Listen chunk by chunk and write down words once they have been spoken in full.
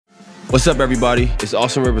What's up, everybody? It's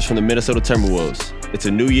Austin Rivers from the Minnesota Timberwolves. It's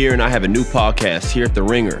a new year, and I have a new podcast here at The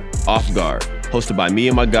Ringer, Off Guard, hosted by me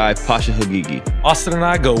and my guy, Pasha Hagigi. Austin and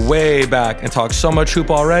I go way back and talk so much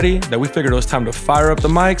hoop already that we figured it was time to fire up the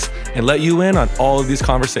mics and let you in on all of these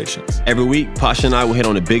conversations. Every week, Pasha and I will hit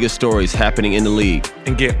on the biggest stories happening in the league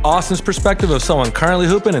and get Austin's perspective of someone currently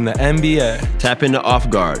hooping in the NBA. Tap into Off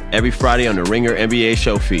Guard every Friday on the Ringer NBA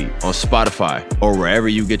show feed, on Spotify, or wherever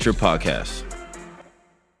you get your podcasts.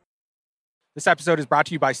 This episode is brought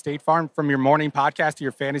to you by State Farm. From your morning podcast to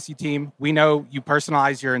your fantasy team, we know you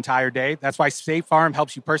personalize your entire day. That's why State Farm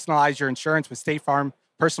helps you personalize your insurance with State Farm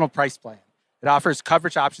Personal Price Plan. It offers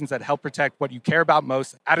coverage options that help protect what you care about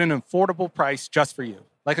most at an affordable price just for you.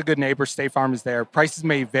 Like a good neighbor, State Farm is there. Prices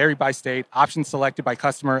may vary by state. Options selected by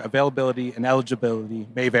customer. Availability and eligibility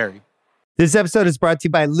may vary. This episode is brought to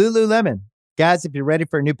you by Lululemon. Guys, if you're ready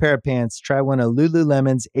for a new pair of pants, try one of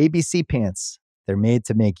Lululemon's ABC pants. They're made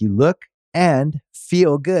to make you look and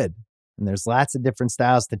feel good. And there's lots of different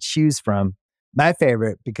styles to choose from. My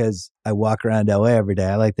favorite, because I walk around LA every day,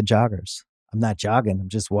 I like the joggers. I'm not jogging, I'm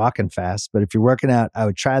just walking fast. But if you're working out, I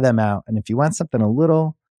would try them out. And if you want something a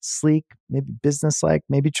little sleek, maybe business-like,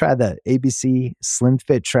 maybe try the ABC Slim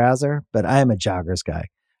Fit trouser. But I am a joggers guy.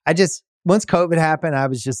 Once COVID happened, I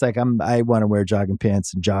was just like, I want to wear jogging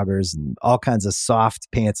pants and joggers and all kinds of soft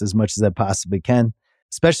pants as much as I possibly can,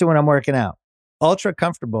 especially when I'm working out. Ultra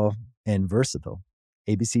comfortable and versatile.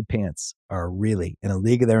 ABC pants are really in a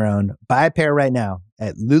league of their own. Buy a pair right now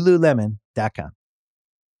at lululemon.com.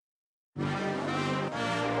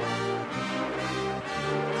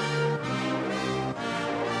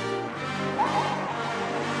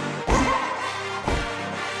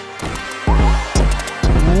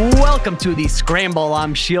 Welcome to the Scramble.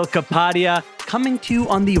 I'm Sheil Kapadia, coming to you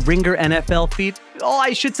on the Ringer NFL feed. Oh,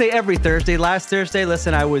 I should say every Thursday. Last Thursday,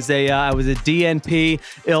 listen, I was a DNP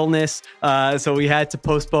illness, so we had to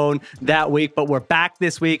postpone that week. But we're back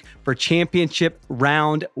this week for championship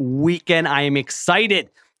round weekend. I am excited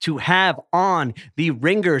to have on the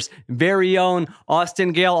Ringer's very own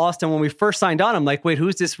Austin Gale. Austin, when we first signed on, I'm like, wait,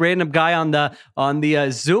 who's this random guy on the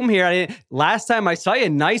Zoom here? Last time I saw you,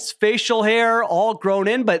 nice facial hair, all grown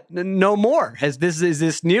in, but no more. Is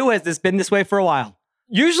this new? Has this been this way for a while?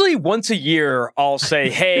 Usually once a year, I'll say,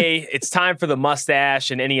 hey, it's time for the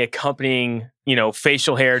mustache and any accompanying,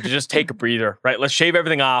 facial hair to just take a breather, right? Let's shave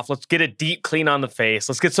everything off. Let's get a deep clean on the face.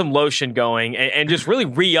 Let's get some lotion going and just really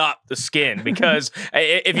re-up the skin. Because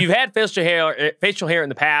if you've had facial hair in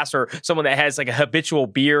the past, or someone that has like a habitual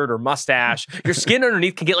beard or mustache, your skin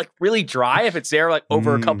underneath can get like really dry if it's there like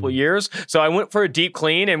over a couple of years. So I went for a deep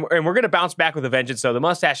clean, and we're going to bounce back with a vengeance. So the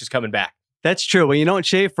mustache is coming back. That's true. When you don't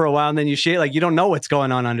shave for a while and then you shave, like you don't know what's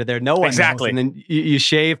going on under there. No one knows. And then you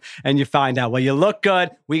shave and you find out. Well, you look good.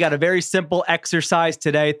 We got a very simple exercise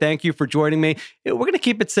today. Thank you for joining me. We're going to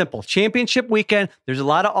keep it simple. Championship weekend. There's a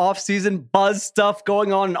lot of off-season buzz stuff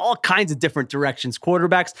going on in all kinds of different directions.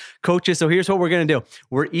 Quarterbacks, coaches. So here's what we're going to do.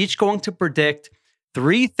 We're each going to predict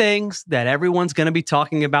 3 things that everyone's going to be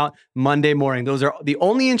talking about Monday morning. Those are the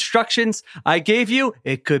only instructions I gave you.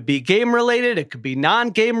 It could be game related. It could be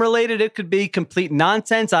non-game related. It could be complete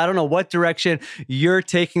nonsense. I don't know what direction you're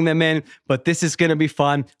taking them in, but this is going to be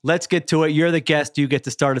fun. Let's get to it. You're the guest. You get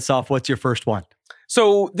to start us off. What's your first one?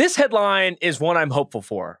 So this headline is one I'm hopeful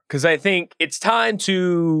for, because I think it's time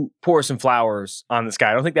to pour some flowers on this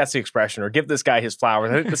guy. I don't think that's the expression, or give this guy his flowers.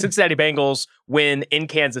 I think the Cincinnati Bengals win in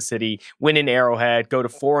Kansas City, win in Arrowhead, go to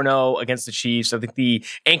 4-0 against the Chiefs. I think the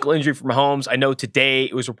ankle injury for Mahomes, I know today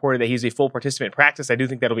it was reported that he's a full participant in practice. I do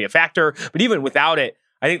think that'll be a factor. But even without it,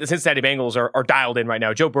 I think the Cincinnati Bengals are dialed in right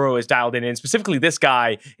now. Joe Burrow is dialed in, and specifically this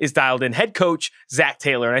guy is dialed in. Head coach Zach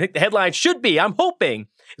Taylor. And I think the headline should be, I'm hoping,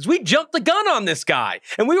 is we jumped the gun on this guy.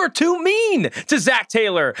 And we were too mean to Zach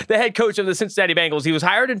Taylor, the head coach of the Cincinnati Bengals. He was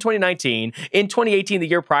hired in 2019. In 2018, the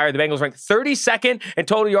year prior, the Bengals ranked 32nd in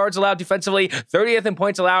total yards allowed defensively, 30th in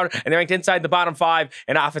points allowed, and they ranked inside the bottom 5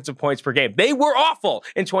 in offensive points per game. They were awful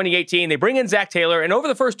in 2018. They bring in Zach Taylor, and over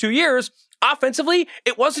the first 2 years, offensively,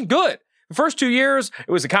 it wasn't good. The first 2 years,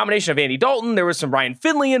 it was a combination of Andy Dalton. There was some Ryan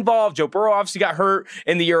Finley involved. Joe Burrow obviously got hurt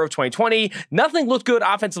in the year of 2020. Nothing looked good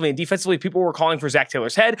offensively and defensively. People were calling for Zach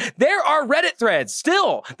Taylor's head. There are Reddit threads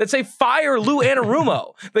still that say fire Lou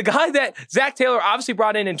Anarumo, the guy that Zach Taylor obviously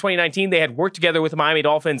brought in 2019. They had worked together with the Miami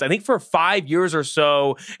Dolphins, I think for 5 years or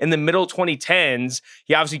so in the middle 2010s.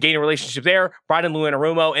 He obviously gained a relationship there, brought in Lou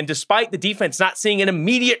Anarumo, and despite the defense not seeing an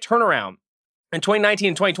immediate turnaround in 2019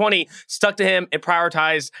 and 2020, stuck to him and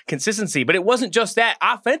prioritized consistency. But it wasn't just that.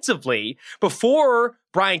 Offensively, before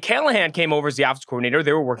Brian Callahan came over as the offensive coordinator,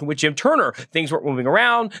 they were working with Jim Turner. Things weren't moving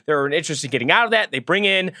around. They were interested in getting out of that. They bring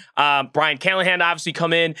in Brian Callahan, obviously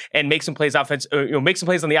come in and make some plays make some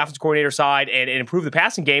plays on the offensive coordinator side and improve the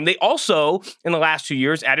passing game. They also, in the last 2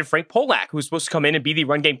 years, added Frank Polak, who was supposed to come in and be the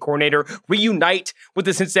run game coordinator, reunite with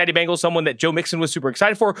the Cincinnati Bengals, someone that Joe Mixon was super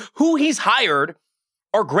excited for, who he's hired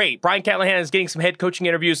are great. Brian Callahan is getting some head coaching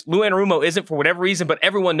interviews. Lou Anarumo isn't for whatever reason, but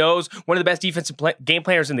everyone knows one of the best defensive game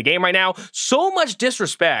planners in the game right now. So much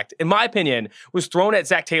disrespect, in my opinion, was thrown at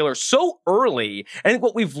Zac Taylor so early. I think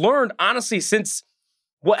what we've learned, honestly, since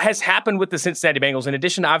what has happened with the Cincinnati Bengals, in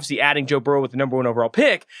addition to obviously adding Joe Burrow with the number 1 overall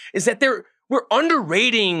pick, is that we're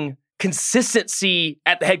underrating consistency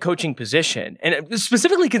at the head coaching position, and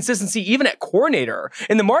specifically consistency even at coordinator.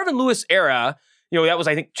 In the Marvin Lewis era, that was,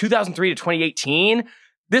 I think, 2003 to 2018.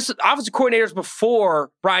 This offensive coordinators before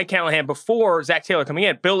Brian Callahan, before Zac Taylor coming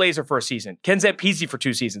in, Bill Lazor for a season, Ken Zampese for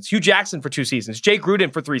 2 seasons, Hugh Jackson for 2 seasons, Jay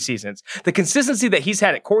Gruden for 3 seasons. The consistency that he's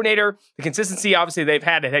had at coordinator, the consistency obviously they've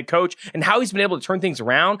had at head coach, and how he's been able to turn things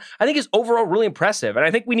around, I think is overall really impressive. And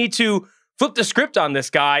I think we need to flip the script on this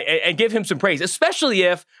guy and give him some praise, especially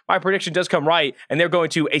if my prediction does come right and they're going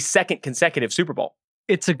to a second consecutive Super Bowl.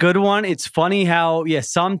 It's a good one. It's funny how,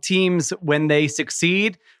 some teams, when they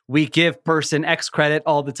succeed, we give person X credit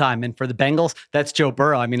all the time. And for the Bengals, that's Joe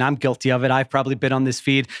Burrow. I mean, I'm guilty of it. I've probably been on this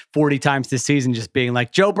feed 40 times this season just being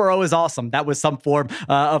like, Joe Burrow is awesome. That was some form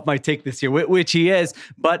of my take this year, which he is.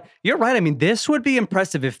 But you're right. I mean, this would be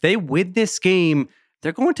impressive if they win this game.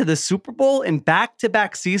 They're going to the Super Bowl in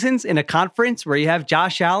back-to-back seasons in a conference where you have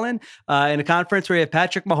Josh Allen, in a conference where you have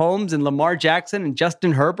Patrick Mahomes and Lamar Jackson and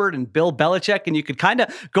Justin Herbert and Bill Belichick, and you could kind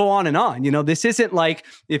of go on and on. This isn't like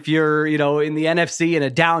if you're, in the NFC in a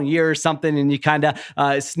down year or something and you kind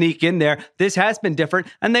of sneak in there. This has been different,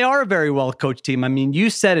 and they are a very well-coached team. I mean, you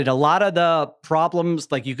said it. A lot of the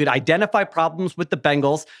problems, like you could identify problems with the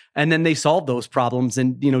Bengals, and then they solve those problems.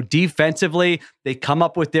 And, defensively, they come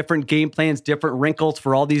up with different game plans, different wrinkles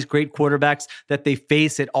for all these great quarterbacks that they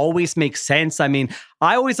face. It always makes sense. I mean,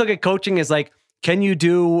 I always look at coaching as like, can you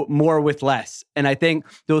do more with less? And I think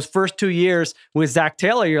those first 2 years with Zac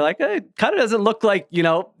Taylor, you're like, it kind of doesn't look like,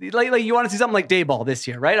 like you want to see something like Daboll this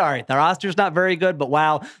year, right? All right, the roster's not very good, but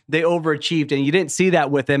wow, they overachieved. And you didn't see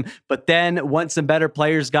that with him. But then once some better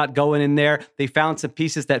players got going in there, they found some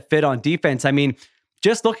pieces that fit on defense. I mean,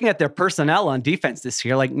 just looking at their personnel on defense this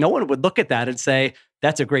year, like no one would look at that and say,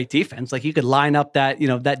 that's a great defense. Like you could line up that,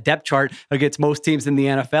 that depth chart against most teams in the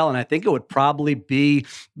NFL. And I think it would probably be,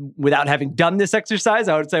 without having done this exercise,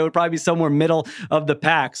 I would say it would probably be somewhere middle of the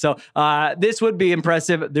pack. So this would be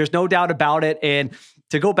impressive. There's no doubt about it. And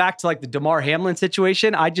to go back to like the Damar Hamlin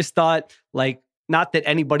situation, I just thought not that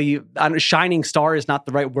anybody, a shining star is not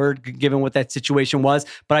the right word given what that situation was,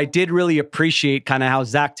 but I did really appreciate kind of how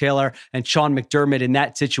Zac Taylor and Sean McDermott in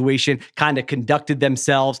that situation kind of conducted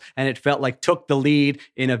themselves, and it felt like took the lead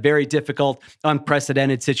in a very difficult,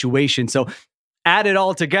 unprecedented situation. So add it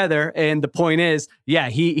all together, and the point is,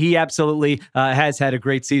 he absolutely has had a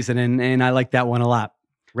great season, and I like that one a lot.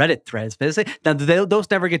 Reddit threads, now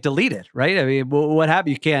those never get deleted, right? I mean, what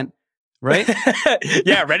happened? You can't. Right?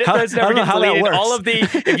 Yeah, Reddit threads never get deleted. All of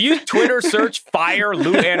if you Twitter search fire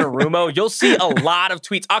Lou Anarumo, you'll see a lot of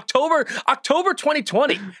tweets. October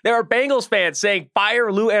 2020, there are Bengals fans saying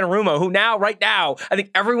fire Lou Anarumo, who right now, I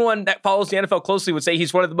think everyone that follows the NFL closely would say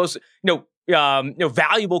he's one of the most,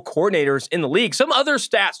 valuable coordinators in the league. Some other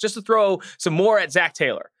stats, just to throw some more at Zac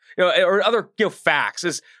Taylor. Or other facts,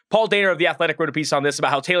 is Paul Dehner of The Athletic wrote a piece on this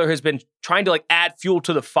about how Taylor has been trying to add fuel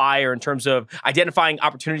to the fire in terms of identifying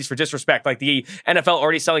opportunities for disrespect, like the NFL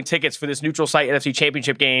already selling tickets for this neutral site NFC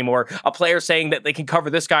Championship game, or a player saying that they can cover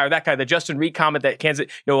this guy or that guy. The Justin Reed comment that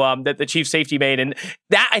that the Chiefs safety made, and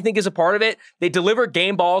that I think is a part of it. They deliver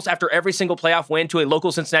game balls after every single playoff win to a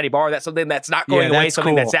local Cincinnati bar. That's something that's not going away.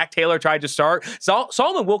 Something that Zac Taylor tried to start.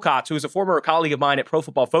 Solomon Wilcots, who is a former colleague of mine at Pro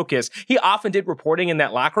Football Focus, he often did reporting in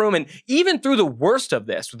that locker room, and even through the worst of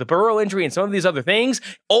this, with the Burrow injury and some of these other things,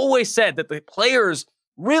 always said that the players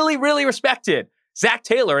really, really respected Zac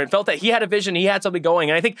Taylor and felt that he had a vision, he had something going.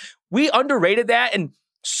 And I think we underrated that, and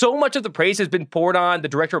so much of the praise has been poured on the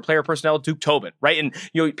director of player personnel, Duke Tobin, right?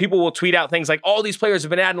 And people will tweet out things like, all these players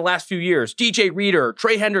have been added in the last few years. DJ Reader,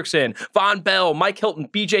 Trey Hendrickson, Von Bell, Mike Hilton,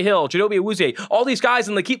 BJ Hill, Jadobi Awuzie, all these guys,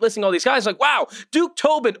 and they keep listing all these guys. Like, wow, Duke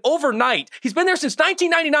Tobin overnight, he's been there since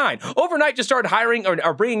 1999. Overnight just started hiring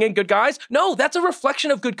or bringing in good guys. No, that's a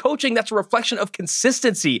reflection of good coaching. That's a reflection of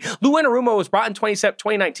consistency. Lou Anarumo was brought in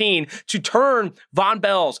 2019 to turn Von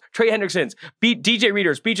Bells, Trey Hendricksons, DJ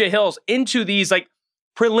Readers, BJ Hills into these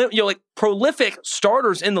prolific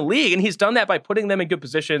starters in the league, and he's done that by putting them in good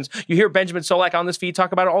positions. You hear Benjamin Solak on this feed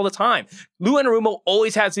talk about it all the time. Lou Anarumo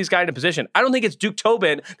always has these guys in a position. I don't think it's Duke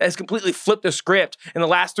Tobin that has completely flipped the script in the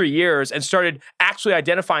last 3 years and started actually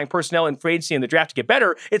identifying personnel in free agency in the draft to get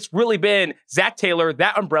better. It's really been Zach Taylor,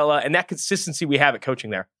 that umbrella, and that consistency we have at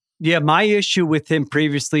coaching there. Yeah, my issue with him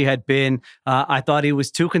previously had been I thought he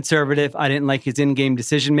was too conservative. I didn't like his in-game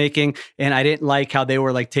decision-making, and I didn't like how they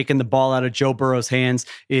were like taking the ball out of Joe Burrow's hands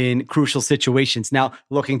in crucial situations. Now,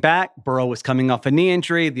 looking back, Burrow was coming off a knee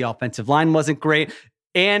injury. The offensive line wasn't great.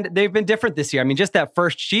 And they've been different this year. I mean, just that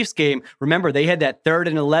first Chiefs game, remember, they had that 3rd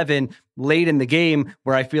and 11 late in the game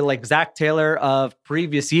where I feel like Zach Taylor of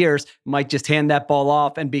previous years might just hand that ball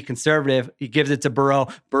off and be conservative. He gives it to Burrow.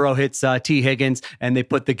 Burrow hits T. Higgins, and they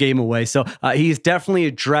put the game away. So he's definitely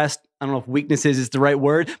addressed, I don't know if weaknesses is the right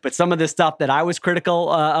word, but some of the stuff that I was critical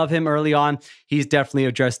of him early on, he's definitely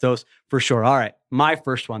addressed those for sure. All right, my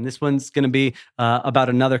first one. This one's going to be about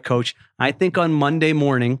another coach. I think on Monday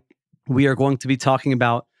morning, we are going to be talking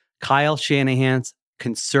about Kyle Shanahan's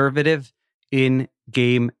conservative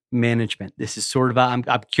in-game management. This is sort of, I'm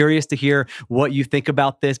curious to hear what you think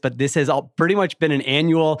about this, but this has pretty much been an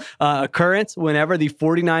annual occurrence whenever the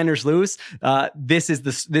 49ers lose.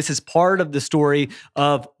 This is part of the story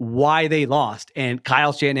of why they lost. And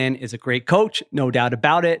Kyle Shanahan is a great coach, no doubt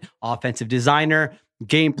about it, offensive designer,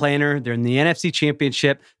 game planner. They're in the NFC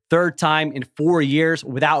Championship. 3rd time in 4 years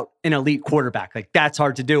without an elite quarterback. Like, that's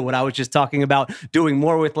hard to do. What I was just talking about, doing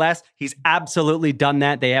more with less, he's absolutely done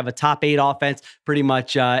that. They have a top 8 offense pretty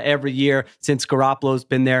much every year since Garoppolo's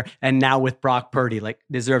been there. And now with Brock Purdy, like,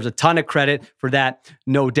 deserves a ton of credit for that,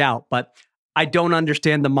 no doubt. But I don't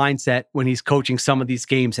understand the mindset when he's coaching some of these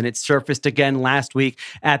games. And it surfaced again last week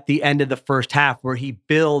at the end of the first half, where he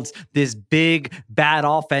builds this big, bad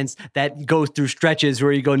offense that goes through stretches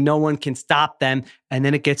where you go, no one can stop them. And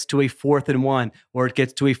then it gets to a 4th and 1, or it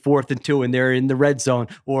gets to a 4th and 2, and they're in the red zone,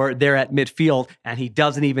 or they're at midfield, and he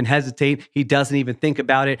doesn't even hesitate. He doesn't even think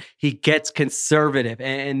about it. He gets conservative.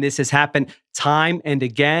 And this has happened time and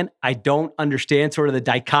again. I don't understand sort of the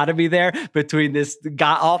dichotomy there between this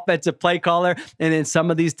guy, offensive play caller, and then some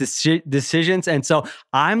of these decisions. And so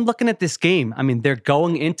I'm looking at this game. I mean, they're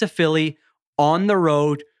going into Philly on the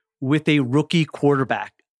road with a rookie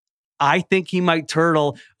quarterback. I think he might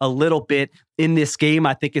turtle a little bit in this game.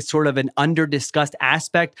 I think it's sort of an under-discussed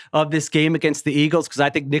aspect of this game against the Eagles, because I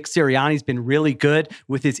think Nick Sirianni's been really good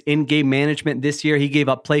with his in-game management this year. He gave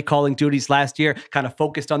up play calling duties last year, kind of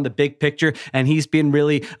focused on the big picture, and he's been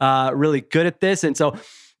really, really good at this. And so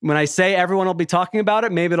when I say everyone will be talking about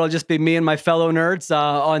it, maybe it'll just be me and my fellow nerds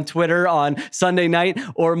on Twitter on Sunday night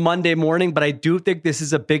or Monday morning. But I do think this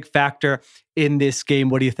is a big factor in this game.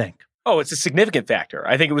 What do you think? Oh, it's a significant factor.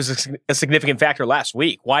 I think it was a significant factor last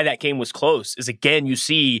week. Why that game was close is, again, you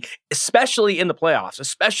see, especially in the playoffs,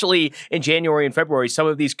 especially in January and February, some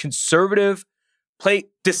of these conservative play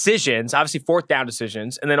decisions, obviously 4th down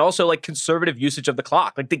decisions, and then also like conservative usage of the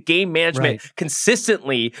clock. Like, the game management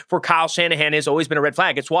consistently for Kyle Shanahan has always been a red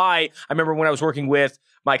flag. It's why I remember when I was working with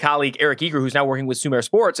my colleague Eric Eager, who's now working with Sumer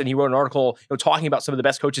Sports, and he wrote an article talking about some of the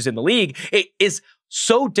best coaches in the league. It is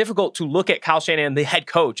so difficult to look at Kyle Shanahan, the head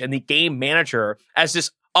coach and the game manager, as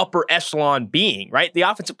this upper echelon being, right? The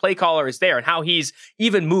offensive play caller is there, and how he's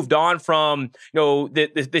even moved on from,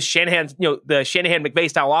 the Shanahan, the Shanahan McVay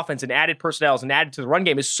style offense, and added personnels and added to the run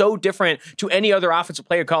game is so different to any other offensive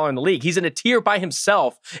play caller in the league. He's in a tier by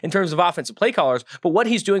himself in terms of offensive play callers, but what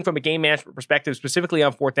he's doing from a game management perspective, specifically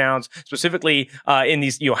on 4th downs, specifically in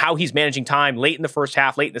these, how he's managing time late in the first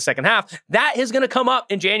half, late in the second half, that is going to come up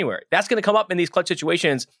in January. That's going to come up in these clutch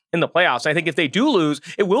situations in the playoffs. And I think if they do lose,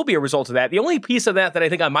 it will be a result of that. The only piece of that I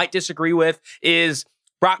think I might disagree with is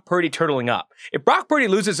Brock Purdy turtling up. If Brock Purdy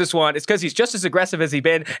loses this one, it's because he's just as aggressive as he's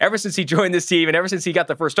been ever since he joined this team and ever since he got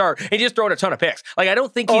the first start. And he's just throwing a ton of picks. Like, I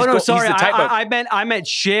don't think he's he's the type of... I meant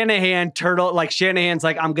Shanahan turtle. Like, Shanahan's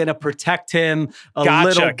like, I'm going to protect him a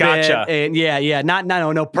little bit. Gotcha. And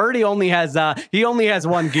no. Purdy only has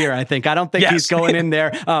one gear, I think. I don't think he's going in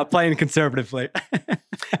there playing conservatively.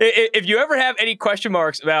 If you ever have any question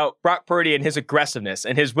marks about Brock Purdy and his aggressiveness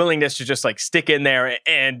and his willingness to just like stick in there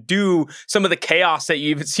and do some of the chaos that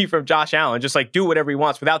you even see from Josh Allen, just like do whatever he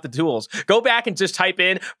wants without the tools, go back and just type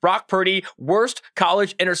in Brock Purdy, worst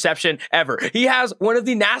college interception ever. He has one of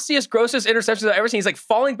the nastiest, grossest interceptions I've ever seen. He's like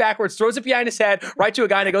falling backwards, throws it behind his head, right to a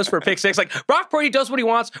guy, and it goes for a pick six. Like, Brock Purdy does what he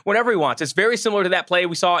wants whenever he wants. It's very similar to that play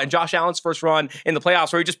we saw in Josh Allen's first run in the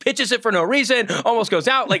playoffs, where he just pitches it for no reason, almost goes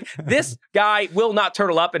out. Like, this guy will not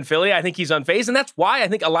turtle up in Philly. I think he's unfazed, and that's why I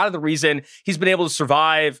think a lot of the reason he's been able to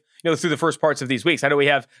survive, through the first parts of these weeks. I know we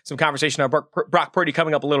have some conversation on Brock Purdy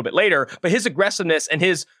coming up a little bit later, but his aggressiveness and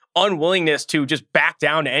his unwillingness to just back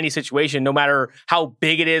down to any situation, no matter how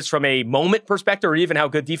big it is from a moment perspective or even how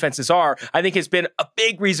good defenses are, I think has been a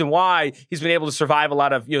big reason why he's been able to survive a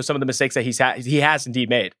lot of, some of the mistakes that he has indeed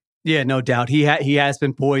made. Yeah, no doubt. He has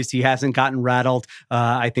been poised. He hasn't gotten rattled.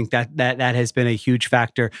 I think that has been a huge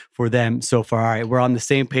factor for them so far. All right, we're on the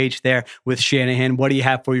same page there with Shanahan. What do you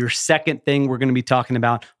have for your second thing we're going to be talking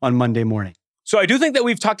about on Monday morning? So I do think that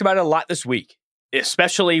we've talked about it a lot this week,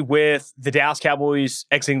 especially with the Dallas Cowboys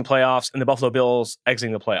exiting the playoffs and the Buffalo Bills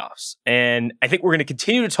exiting the playoffs. And I think we're going to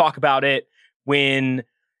continue to talk about it when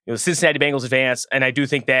the Cincinnati Bengals advance, and I do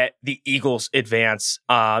think that the Eagles advance,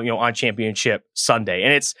 on Championship Sunday.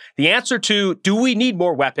 And it's the answer to, do we need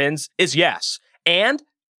more weapons? Is yes. And a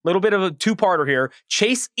little bit of a two-parter here.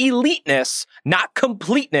 Chase eliteness, not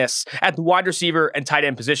completeness, at the wide receiver and tight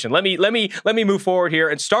end position. Let me move forward here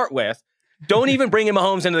and start with, don't even bring in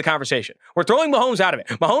Mahomes into the conversation. We're throwing Mahomes out of it.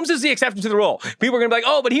 Mahomes is the exception to the rule. People are going to be like,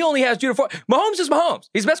 oh, but he only has 2 to 4. Mahomes is Mahomes.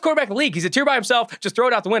 He's the best quarterback in the league. He's a tier by himself. Just throw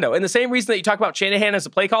it out the window. And the same reason that you talk about Shanahan as a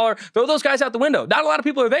play caller, throw those guys out the window. Not a lot of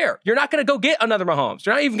people are there. You're not going to go get another Mahomes.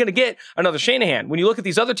 You're not even going to get another Shanahan. When you look at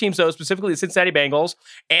these other teams, though, specifically the Cincinnati Bengals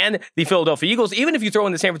and the Philadelphia Eagles, even if you throw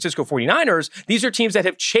in the San Francisco 49ers, these are teams that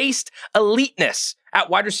have chased eliteness at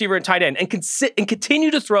wide receiver and tight end and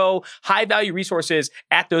continue to throw high-value resources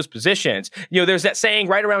at those positions. There's that saying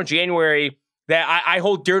right around January that I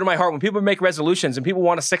hold dear to my heart when people make resolutions and people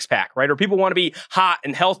want a six-pack, right? Or people want to be hot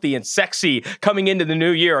and healthy and sexy coming into the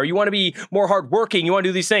new year, or you want to be more hardworking, you want to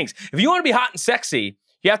do these things. If you want to be hot and sexy,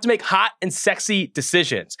 you have to make hot and sexy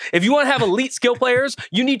decisions. If you want to have elite skill players,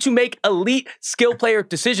 you need to make elite skill player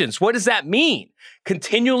decisions. What does that mean?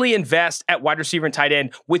 Continually invest at wide receiver and tight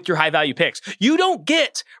end with your high-value picks. You don't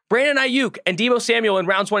get Brandon Ayuk and Deebo Samuel in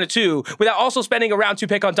rounds 1 and 2 without also spending a round 2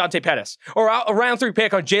 pick on Dante Pettis, or a round 3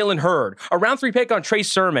 pick on Jalen Hurd, a round 3 pick on Trey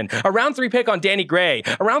Sermon, a round 3 pick on Danny Gray,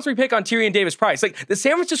 a round 3 pick on Tyrion Davis-Price. Like, the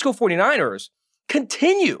San Francisco 49ers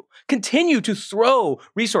continue to throw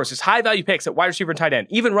resources, high-value picks at wide receiver and tight end,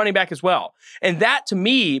 even running back as well. And that, to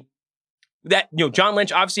me, John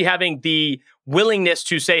Lynch obviously having the willingness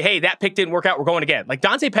to say, hey, that pick didn't work out, we're going again. Like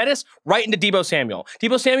Dante Pettis right into Deebo Samuel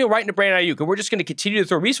right into Brandon Ayuk, and we're just going to continue to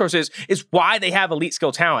throw resources is why they have elite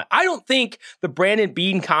skill talent. I don't think the Brandon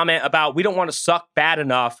Beane comment about we don't want to suck bad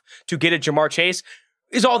enough to get a Jamar Chase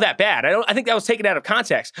is all that bad. I think that was taken out of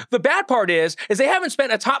context. The bad part is they haven't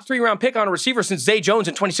spent a top 3 round pick on a receiver since Zay Jones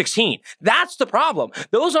in 2016. That's the problem.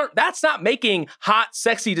 That's not making hot,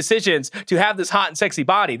 sexy decisions to have this hot and sexy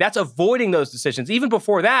body. That's avoiding those decisions. Even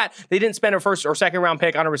before that, they didn't spend a first or second round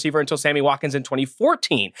pick on a receiver until Sammy Watkins in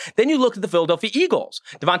 2014. Then you look at the Philadelphia Eagles,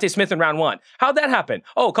 Devontae Smith in round 1. How'd that happen?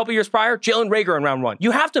 Oh, a couple years prior, Jalen Reagor in round 1.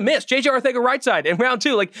 You have to miss JJ Arcega-Whiteside in round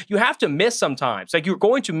 2. Like, you have to miss sometimes. Like, you're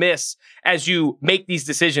going to miss as you make these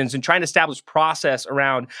decisions and trying to establish process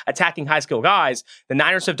around attacking high skill guys. The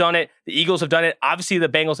Niners have done it. The Eagles have done it. Obviously, the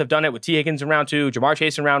Bengals have done it with T. Higgins in round 2, Jamar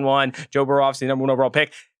Chase in round 1, Joe Burrow, obviously the number 1 overall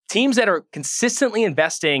pick. Teams that are consistently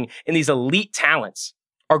investing in these elite talents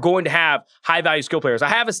are going to have high value skill players. I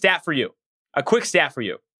have a stat for you, a quick stat for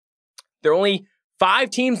you. There are only 5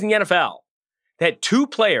 teams in the NFL that had 2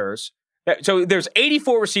 players. So there's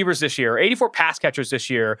 84 receivers this year, 84 pass catchers this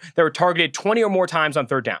year that were targeted 20 or more times on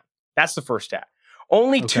third down. That's the first stat.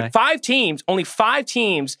 Only 5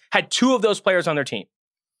 teams had 2 of those players on their team.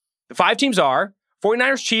 The 5 teams are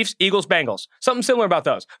 49ers, Chiefs, Eagles, Bengals. Something similar about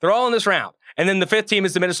those. They're all in this round. And then the 5th team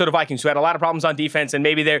is the Minnesota Vikings, who had a lot of problems on defense, and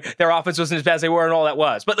maybe their offense wasn't as bad as they were and all that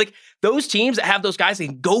was. But like, those teams that have those guys that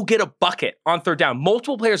can go get a bucket on third down,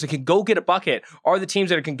 multiple players that can go get a bucket, are the teams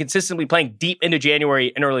that are consistently playing deep into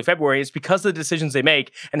January and early February. It's because of the decisions they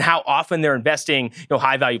make and how often they're investing,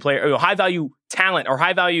 high value player, high value talent or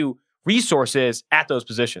high value resources at those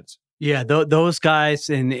positions. Yeah, those guys,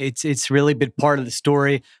 and it's really been part of the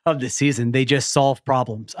story of the season. They just solve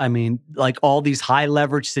problems. I mean, like all these high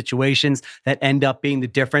leverage situations that end up being the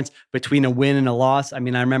difference between a win and a loss. I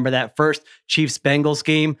mean, I remember that first Chiefs-Bengals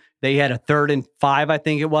game. They had a 3rd and 5, I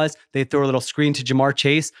think it was. They threw a little screen to Jamar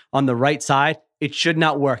Chase on the right side. It should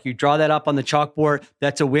not work. You draw that up on the chalkboard.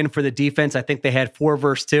 That's a win for the defense. I think they had 4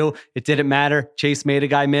 versus 2. It didn't matter. Chase made a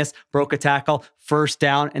guy miss, broke a tackle, first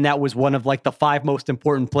down, and that was one of like the 5 most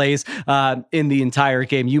important plays in the entire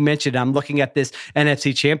game. You mentioned, I'm looking at this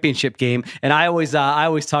NFC Championship game, and I always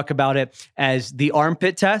talk about it as the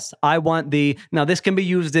armpit test. Now this can be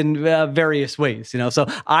used in various ways, So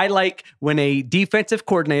I like when a defensive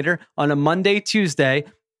coordinator on a Monday, Tuesday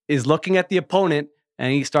is looking at the opponent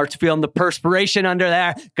and he starts feeling the perspiration under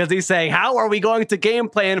there because he's saying, how are we going to game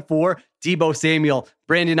plan for Deebo Samuel,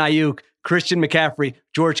 Brandon Ayuk, Christian McCaffrey,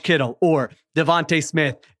 George Kittle, or Devontae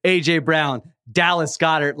Smith, AJ Brown, Dallas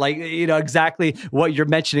Goedert, like, exactly what you're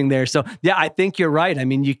mentioning there. So yeah, I think you're right. I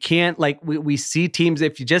mean, you can't, like, we see teams,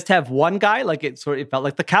 if you just have one guy, like it felt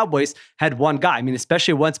like the Cowboys had one guy. I mean,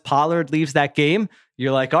 especially once Pollard leaves that game,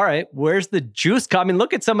 you're like, all right, where's the juice coming?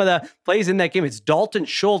 Look at some of the plays in that game. It's Dalton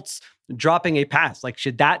Schultz dropping a pass. Like,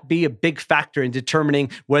 should that be a big factor in determining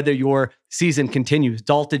whether your season continues?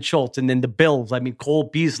 Dalton Schultz, and then the Bills. I mean, Cole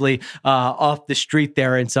Beasley off the street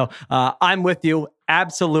there. And so I'm with you.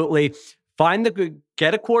 Absolutely.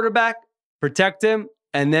 Get a quarterback, protect him,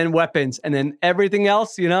 and then weapons, and then everything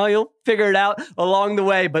else, you'll figure it out along the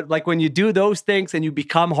way. But like when you do those things and you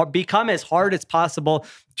become as hard as possible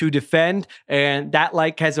to defend, and that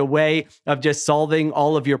like has a way of just solving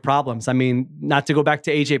all of your problems. I mean, not to go back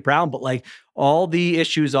to AJ Brown, but like all the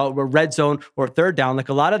issues were red zone or third down. Like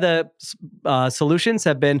a lot of the solutions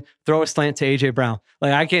have been throw a slant to AJ Brown.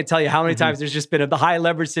 Like I can't tell you how many times there's just been a high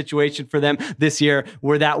leverage situation for them this year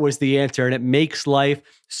where that was the answer. And it makes life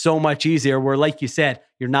so much easier where, like you said,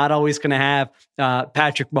 you're not always going to have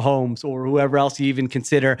Patrick Mahomes or whoever else you even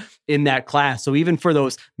consider in that class. So even for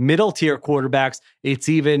those middle tier quarterbacks, it's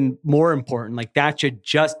even more important. Like that should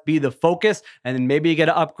just be the focus. And then maybe you get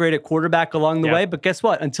to upgrade a quarterback along the way. But guess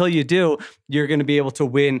what? Until you do, you're going to be able to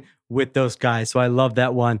win with those guys. So I love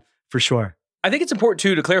that one for sure. I think it's important,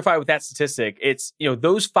 too, to clarify with that statistic. It's,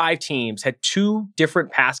 those 5 teams had 2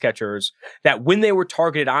 different pass catchers that when they were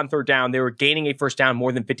targeted on third down, they were gaining a first down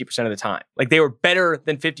more than 50% of the time. Like they were better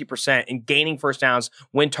than 50% in gaining first downs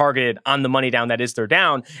when targeted on the money down that is third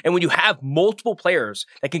down. And when you have multiple players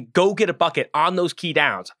that can go get a bucket on those key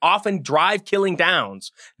downs, often drive killing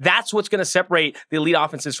downs, that's what's going to separate the elite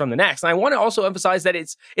offenses from the next. And I want to also emphasize that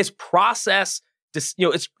it's process.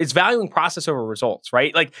 It's valuing process over results,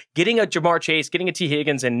 right? Like getting a Jamar Chase, getting a T.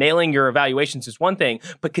 Higgins, and nailing your evaluations is one thing,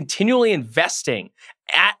 but continually investing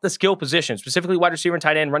at the skill position, specifically wide receiver and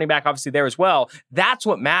tight end, running back, obviously there as well. That's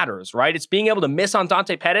what matters, right? It's being able to miss on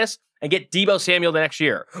Dante Pettis and get Deebo Samuel the next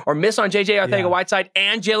year, or miss on J.J. Arcega-Whiteside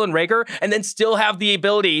and Jalen Reagor, and then still have the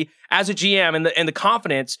ability as a GM and the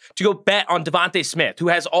confidence to go bet on Devontae Smith, who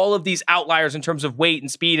has all of these outliers in terms of weight and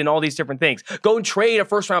speed and all these different things. Go and trade a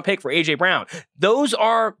first-round pick for A.J. Brown. Those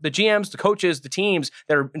are the GMs, the coaches, the teams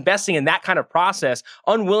that are investing in that kind of process,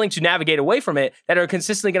 unwilling to navigate away from it, that are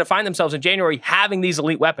consistently going to find themselves in January having these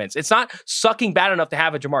elite weapons. It's not sucking bad enough to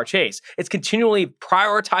have a Jamar Chase. It's continually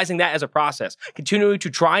prioritizing that as a process, continuing to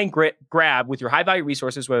try and grab with your high value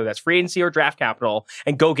resources, whether that's free agency or draft capital,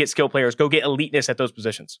 and go get skill players, go get eliteness at those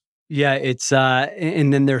positions. Yeah, it's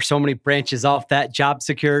and then there's so many branches off that. Job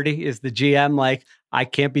security is the GM. Like, I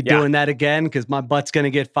can't be doing that again because my butt's going to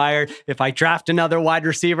get fired if I draft another wide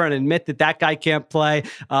receiver and admit that guy can't play.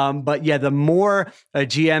 But yeah, the more a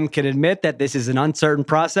GM can admit that this is an uncertain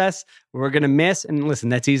process, we're going to miss. And listen,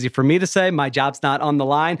 that's easy for me to say. My job's not on the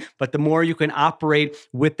line. But the more you can operate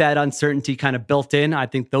with that uncertainty kind of built in, I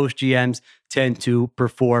think those GMs tend to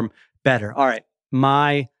perform better. All right,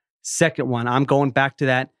 my second one, I'm going back to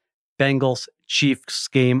that Bengals Chiefs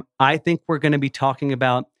game. I think we're going to be talking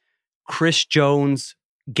about Chris Jones'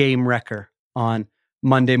 game wrecker on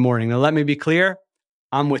Monday morning. Now, let me be clear.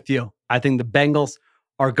 I'm with you. I think the Bengals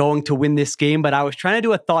are going to win this game, but I was trying to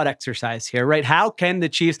do a thought exercise here, right? How can the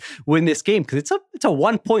Chiefs win this game? Because it's a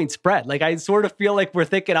 1-point spread. Like, I sort of feel like we're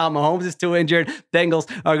thinking, Mahomes is too injured.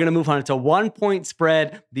 Bengals are going to move on. It's a 1-point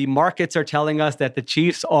spread. The markets are telling us that the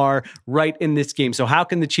Chiefs are right in this game. So how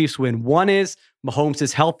can the Chiefs win? One is Mahomes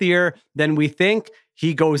is healthier than we think.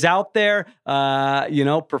 He goes out there,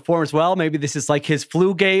 performs well. Maybe this is like his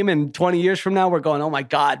flu game, and 20 years from now, we're going, oh my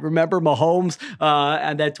God, remember Mahomes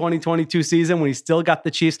and that 2022 season when he still got the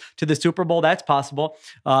Chiefs to the Super Bowl? That's possible.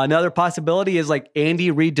 Another possibility is like Andy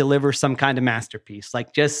Reid delivers some kind of masterpiece,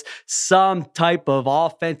 like just some type of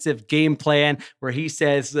offensive game plan where he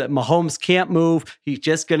says that Mahomes can't move. He's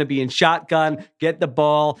just going to be in shotgun, get the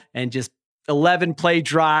ball, and just 11 play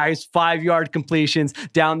drives, 5-yard completions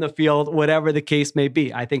down the field, whatever the case may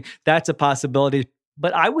be. I think that's a possibility.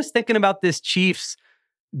 But I was thinking about this Chiefs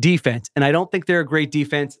defense, and I don't think they're a great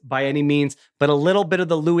defense by any means, but a little bit of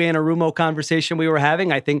the Lou Anarumo conversation we were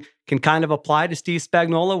having, I think can kind of apply to Steve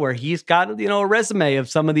Spagnuolo, where he's got, a resume of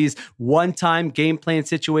some of these one-time game plan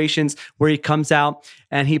situations where he comes out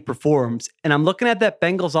and he performs. And I'm looking at that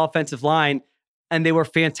Bengals offensive line, and they were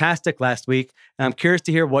fantastic last week. And I'm curious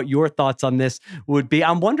to hear what your thoughts on this would be.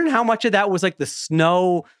 I'm wondering how much of that was like the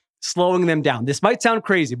snow slowing them down. This might sound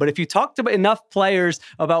crazy, but if you talk to enough players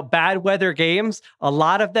about bad weather games, a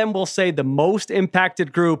lot of them will say the most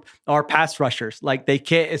impacted group are pass rushers. Like they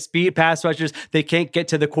can't speed pass rushers. They can't get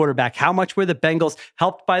to the quarterback. How much were the Bengals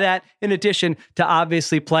helped by that in addition to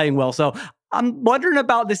obviously playing well? So I'm wondering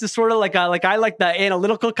about this is sort of like I like the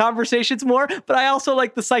analytical conversations more, but I also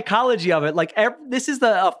like the psychology of it. Like this is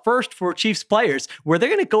a first for Chiefs players where they're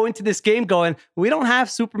going to go into this game going, we don't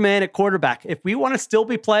have Superman at quarterback. If we want to still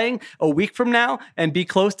be playing a week from now and be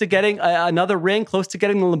close to getting another ring, close to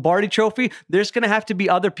getting the Lombardi trophy, there's going to have to be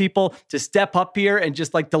other people to step up here and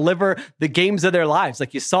just like deliver the games of their lives.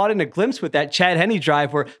 Like you saw it in a glimpse with that Chad Henne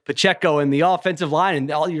drive where Pacheco and the offensive line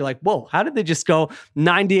and all you're like, whoa, how did they just go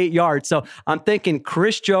 98 yards? So I'm thinking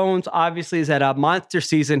Chris Jones obviously has had a monster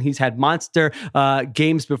season. He's had monster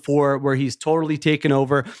games before where he's totally taken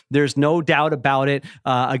over. There's no doubt about it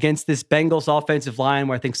against this Bengals offensive line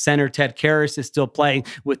where I think center Ted Karras is still playing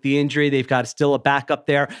with the injury. They've got still a backup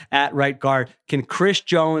there at right guard. Can Chris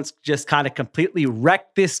Jones just kind of completely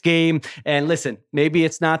wreck this game? And listen, maybe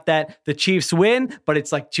it's not that the Chiefs win, but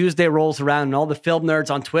it's like Tuesday rolls around and all the film nerds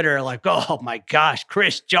on Twitter are like, oh my gosh,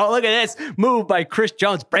 Chris Jones, look at this move by Chris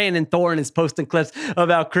Jones. Brandon Thorne is posting clips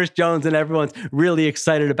about Chris Jones and everyone's really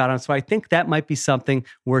excited about him. So I think that might be something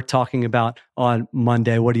we're talking about on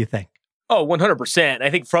Monday. What do you think? Oh, 100%. I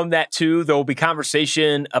think from that, too, there will be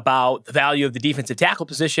conversation about the value of the defensive tackle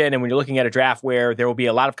position. And when you're looking at a draft where there will be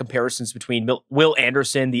a lot of comparisons between Will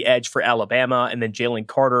Anderson, the edge for Alabama, and then Jalen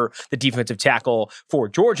Carter, the defensive tackle for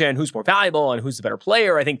Georgia, and who's more valuable and who's the better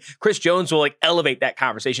player, I think Chris Jones will elevate that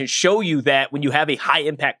conversation, show you that when you have a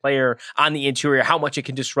high-impact player on the interior, how much it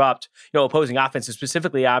can disrupt opposing offenses,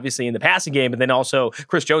 specifically, obviously, in the passing game. And then also,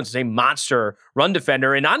 Chris Jones is a monster run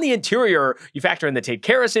defender. And on the interior, you factor in the Tate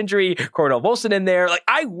Karras injury, Cordell Volson in there. Like,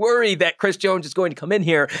 I worry that Chris Jones is going to come in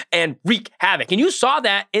here and wreak havoc. And you saw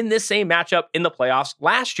that in this same matchup in the playoffs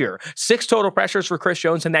last year. 6 total pressures for Chris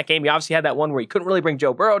Jones in that game. He obviously had that one where he couldn't really bring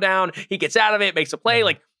Joe Burrow down. He gets out of it, makes a play.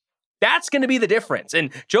 Like, that's going to be the difference. And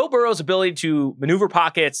Joe Burrow's ability to maneuver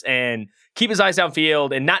pockets and keep his eyes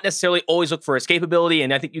downfield and not necessarily always look for escapability.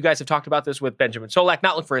 And I think you guys have talked about this with Benjamin Solak,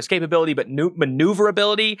 not look for escapability, but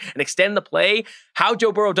maneuverability and extend the play. How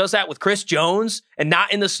Joe Burrow does that with Chris Jones and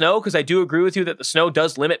not in the snow, because I do agree with you that the snow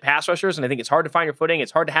does limit pass rushers. And I think it's hard to find your footing.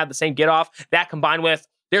 It's hard to have the same get off. That combined with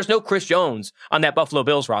there's no Chris Jones on that Buffalo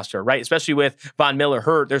Bills roster, right? Especially with Von Miller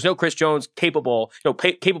hurt. There's no Chris Jones capable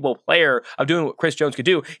player of doing what Chris Jones could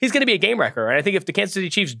do. He's going to be a game wrecker. And I think if the Kansas City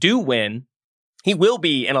Chiefs do win, he will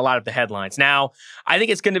be in a lot of the headlines. Now, I think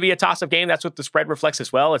it's going to be a toss-up game. That's what the spread reflects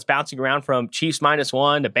as well. It's bouncing around from Chiefs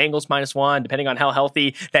 -1 to Bengals -1, depending on how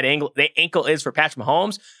healthy that ankle is for Patrick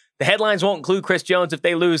Mahomes. The headlines won't include Chris Jones if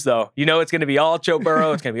they lose, though. It's going to be all Joe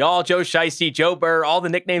Burrow. It's going to be all Joe Shiesty, Joe Burr, all the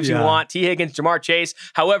nicknames you want, T. Higgins, Jamar Chase.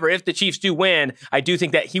 However, if the Chiefs do win, I do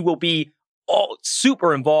think that he will be all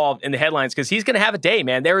super involved in the headlines because he's going to have a day,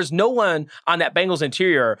 man. There is no one on that Bengals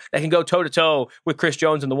interior that can go toe-to-toe with Chris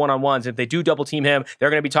Jones in the one-on-ones. If they do double-team him,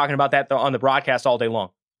 they're going to be talking about that on the broadcast all day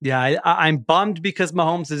long. Yeah, I'm bummed because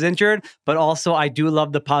Mahomes is injured, but also I do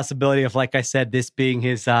love the possibility of, like I said, this being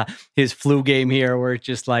his flu game here, where it's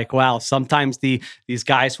just like, wow, sometimes these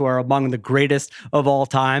guys who are among the greatest of all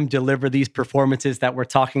time deliver these performances that we're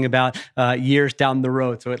talking about years down the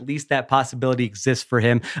road. So at least that possibility exists for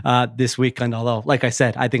him this weekend. Although, like I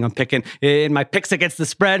said, I think I'm picking in my picks against the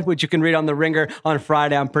spread, which you can read on the Ringer on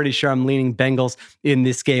Friday. I'm pretty sure I'm leaning Bengals in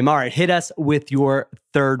this game. All right, hit us with your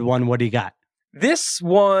third one. What do you got? This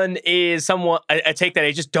one is somewhat a take that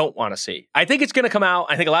I just don't want to see. I think it's going to come out.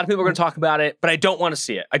 I think a lot of people are going to talk about it, but I don't want to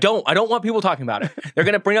see it. I don't want people talking about it. They're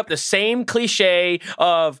going to bring up the same cliche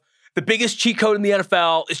of the biggest cheat code in the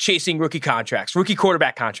NFL is chasing rookie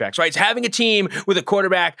quarterback contracts, right? It's having a team with a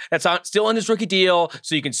quarterback that's still on his rookie deal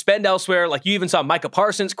so you can spend elsewhere. Like you even saw Micah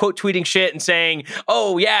Parsons quote tweeting shit and saying,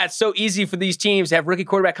 oh yeah, it's so easy for these teams to have rookie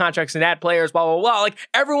quarterback contracts and add players, blah, blah, blah. Like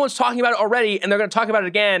everyone's talking about it already and they're going to talk about it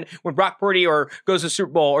again when Brock Purdy goes to the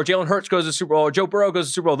Super Bowl or Jalen Hurts goes to the Super Bowl or Joe Burrow goes to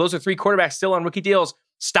the Super Bowl. Those are 3 quarterbacks still on rookie deals.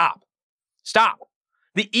 Stop.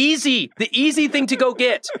 The easy thing to go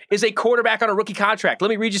get is a quarterback on a rookie contract. Let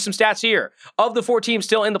me read you some stats here. Of the 4 teams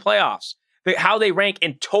still in the playoffs, how they rank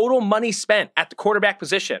in total money spent at the quarterback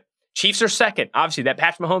position. Chiefs are second. Obviously, that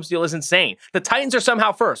Patrick Mahomes deal is insane. The Titans are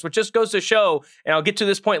somehow first, which just goes to show, and I'll get to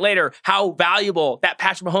this point later, how valuable that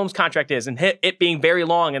Patrick Mahomes contract is and it being very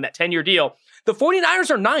long in that 10-year deal. The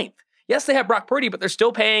 49ers are ninth. Yes, they have Brock Purdy, but they're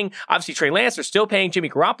still paying, obviously, Trey Lance. They're still paying Jimmy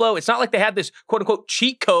Garoppolo. It's not like they had this quote-unquote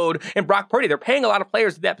cheat code in Brock Purdy. They're paying a lot of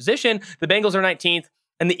players at that position. The Bengals are 19th.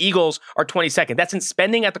 and the Eagles are 22nd. That's in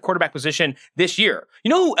spending at the quarterback position this year. You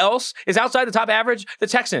know who else is outside the top average? The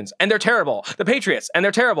Texans, and they're terrible. The Patriots, and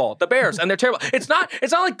they're terrible. The Bears, and they're terrible. It's not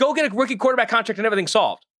like go get a rookie quarterback contract and everything's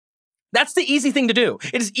solved. That's the easy thing to do.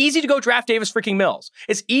 It is easy to go draft Davis freaking Mills.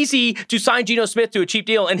 It's easy to sign Geno Smith to a cheap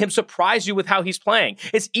deal and him surprise you with how he's playing.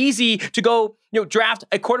 It's easy to go, draft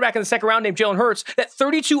a quarterback in the second round named Jalen Hurts that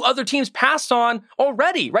 32 other teams passed on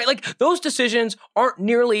already, right? Like, those decisions aren't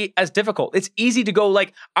nearly as difficult. It's easy to go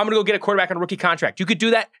like, I'm going to go get a quarterback on a rookie contract. You could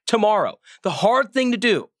do that tomorrow. The hard thing to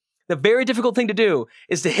do, the very difficult thing to do,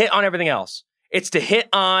 is to hit on everything else. It's to hit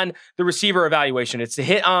on the receiver evaluation. It's to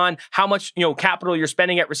hit on how much, capital you're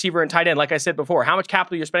spending at receiver and tight end. Like I said before, how much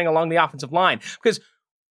capital you're spending along the offensive line. Because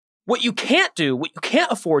what you can't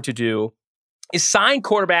afford to do is sign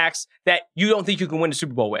quarterbacks that you don't think you can win a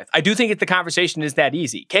Super Bowl with. I do think that the conversation is that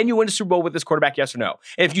easy. Can you win a Super Bowl with this quarterback, yes or no?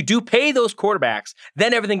 And if you do pay those quarterbacks,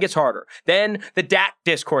 then everything gets harder. Then the Dak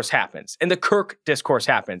discourse happens, and the Kirk discourse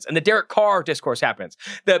happens, and the Derek Carr discourse happens,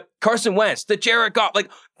 the Carson Wentz, the Jared Goff. Like,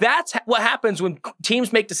 that's what happens when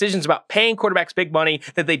teams make decisions about paying quarterbacks big money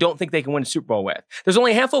that they don't think they can win a Super Bowl with. There's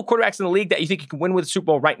only a handful of quarterbacks in the league that you think you can win with a Super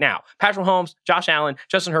Bowl right now. Patrick Mahomes, Josh Allen,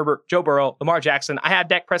 Justin Herbert, Joe Burrow, Lamar Jackson. I had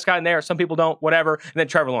Dak Prescott in there. Some people don't, whatever. And then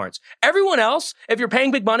Trevor Lawrence. Everyone else, if you're paying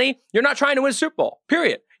big money, you're not trying to win a Super Bowl,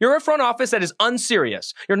 period. You're a front office that is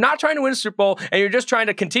unserious. You're not trying to win a Super Bowl, and you're just trying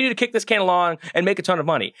to continue to kick this can along and make a ton of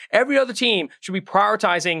money. Every other team should be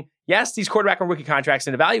prioritizing, yes, these quarterback and rookie contracts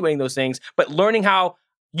and evaluating those things, but learning how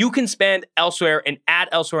you can spend elsewhere and add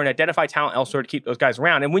elsewhere and identify talent elsewhere to keep those guys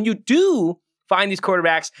around. And when you do find these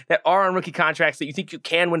quarterbacks that are on rookie contracts that you think you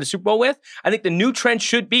can win a Super Bowl with, I think the new trend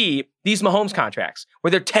should be these Mahomes contracts where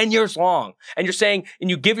they're 10 years long. And you're saying, and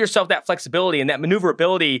you give yourself that flexibility and that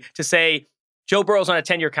maneuverability to say, Joe Burrow's on a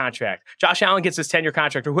 10-year contract. Josh Allen gets his 10-year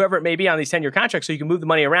contract, or whoever it may be on these 10-year contracts, so you can move the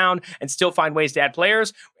money around and still find ways to add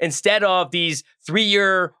players instead of these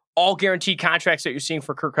 3-year all guaranteed contracts that you're seeing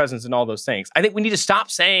for Kirk Cousins and all those things. I think we need to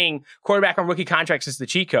stop saying quarterback on rookie contracts is the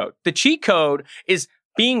cheat code. The cheat code is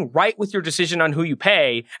being right with your decision on who you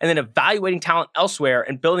pay and then evaluating talent elsewhere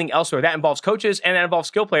and building elsewhere. That involves coaches and that involves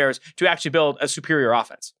skill players to actually build a superior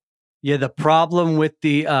offense. Yeah, the problem with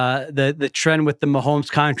the trend with the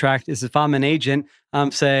Mahomes contract is if I'm an agent,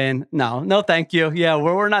 I'm saying, no, thank you. Yeah,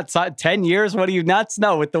 we're not 10 years. What are you nuts?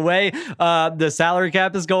 No, with the way the salary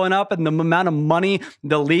cap is going up and the amount of money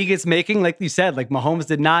the league is making, like you said, like Mahomes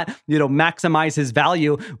did not, maximize his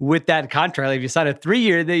value with that contract. Like if you sign a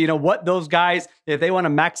 3-year, what those guys, if they want to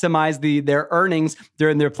maximize their earnings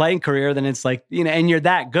during their playing career, then it's like, and you're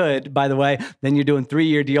that good, by the way, then you're doing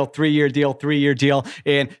 3-year deal, 3-year deal, 3-year deal,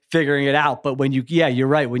 and figuring it out. But when you're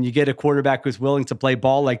right. When you get a quarterback who's willing to play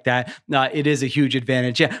ball like that, it is a huge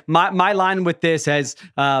advantage. Yeah, my line with this has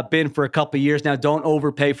been for a couple of years now, don't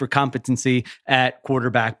overpay for competency at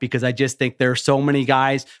quarterback, because I just think there are so many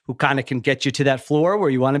guys who kind of can get you to that floor where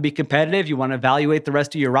you want to be competitive, you want to evaluate the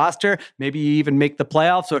rest of your roster, maybe you even make the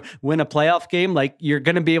playoffs or win a playoff game. Like, you're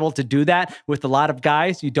going to be able to do that with a lot of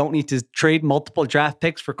guys. You don't need to trade multiple draft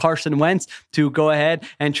picks for Carson Wentz to go ahead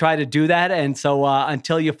and try to do that. And so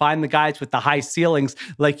until you find the guys with the high ceilings,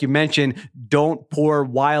 like you mentioned, don't pour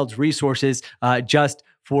wild resources just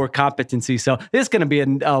for competency. So this is going to be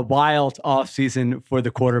a wild offseason for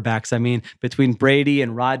the quarterbacks. I mean, between Brady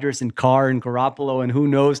and Rodgers and Carr and Garoppolo and who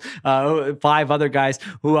knows, 5 other guys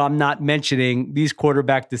who I'm not mentioning, these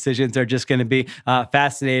quarterback decisions are just going to be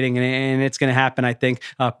fascinating. And it's going to happen, I think,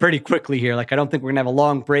 pretty quickly here. Like, I don't think we're going to have a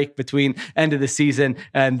long break between end of the season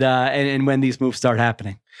and when these moves start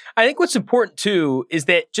happening. I think what's important, too, is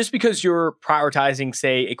that just because you're prioritizing,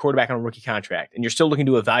 say, a quarterback on a rookie contract, and you're still looking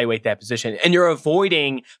to evaluate that position, and you're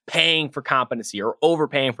avoiding paying for competency or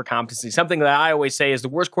overpaying for competency, something that I always say is the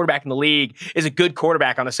worst quarterback in the league is a good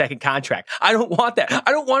quarterback on a second contract. I don't want that.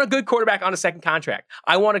 I don't want a good quarterback on a second contract.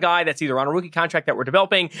 I want a guy that's either on a rookie contract that we're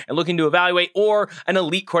developing and looking to evaluate, or an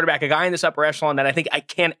elite quarterback, a guy in this upper echelon that I think I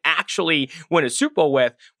can actually win a Super Bowl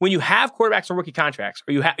with. When you have quarterbacks on rookie contracts,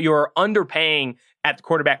 or you're underpaying at the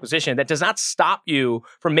quarterback position, that does not stop you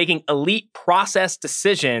from making elite process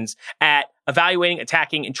decisions at evaluating,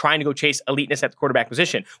 attacking, and trying to go chase eliteness at the quarterback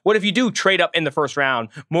position. What if you do trade up in the first round,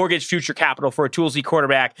 mortgage future capital for a toolsy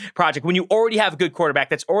quarterback project when you already have a good quarterback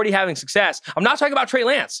that's already having success? I'm not talking about Trey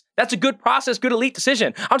Lance. That's a good process, good elite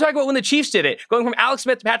decision. I'm talking about when the Chiefs did it, going from Alex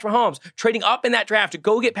Smith to Patrick Mahomes, trading up in that draft to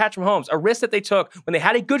go get Patrick Mahomes, a risk that they took when they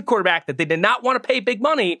had a good quarterback that they did not want to pay big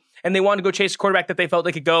money, and they wanted to go chase a quarterback that they felt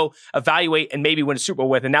they could go evaluate and maybe win a Super Bowl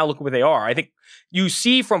with, and now look where they are. I think you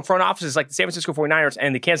see from front offices like the San Francisco 49ers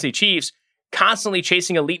and the Kansas City Chiefs, constantly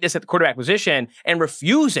chasing eliteness at the quarterback position and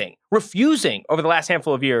refusing over the last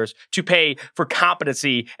handful of years to pay for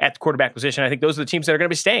competency at the quarterback position. I think those are the teams that are going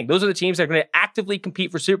to be staying. Those are the teams that are going to actively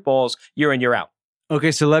compete for Super Bowls year in, year out.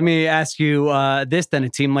 Okay, so let me ask you this then. A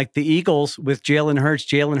team like the Eagles with Jalen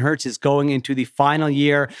Hurts is going into the final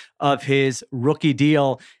year of his rookie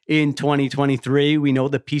deal in 2023. We know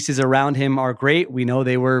the pieces around him are great. We know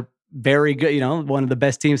they were very good, one of the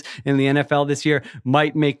best teams in the NFL this year,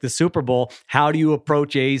 might make the Super Bowl. How do you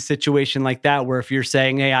approach a situation like that where if you're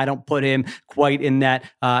saying, hey, I don't put him quite in that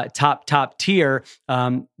top tier,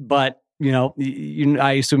 but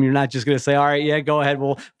I assume you're not just going to say, all right, yeah, go ahead,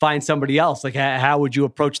 we'll find somebody else. Like, how would you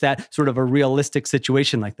approach that sort of a realistic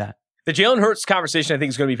situation like that? The Jalen Hurts conversation, I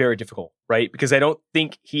think, is going to be very difficult, right? Because I don't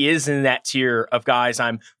think he is in that tier of guys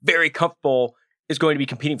I'm very comfortable is going to be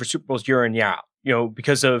competing for Super Bowls year in, year out.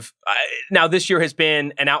 Because of now this year has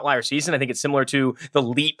been an outlier season. I think it's similar to the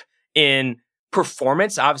leap in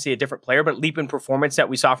performance, obviously a different player, but leap in performance that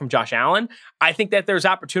we saw from Josh Allen. I think that there's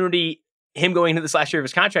opportunity, him going into this last year of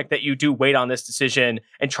his contract, that you do wait on this decision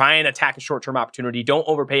and try and attack a short-term opportunity. Don't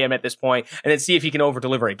overpay him at this point and then see if he can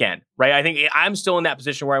over-deliver again, right? I think I'm still in that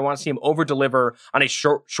position where I want to see him over-deliver on a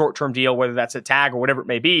short-term deal, whether that's a tag or whatever it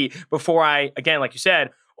may be, before I, again, like you said,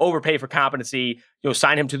 overpay for competency,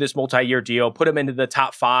 sign him to this multi-year deal, put him into the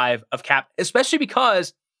top 5 of cap, especially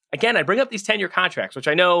because, again, I bring up these 10-year contracts, which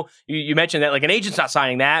I know you mentioned that like an agent's not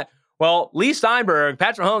signing that. Well, Lee Steinberg,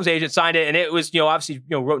 Patrick Mahomes' agent, signed it, and it was, obviously,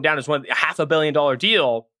 wrote down as a $500 million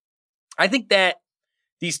deal. I think that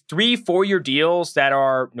these 3-4-year deals that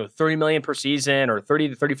are, $30 million per season or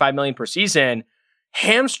 $30 to $35 million per season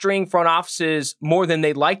hamstring front offices more than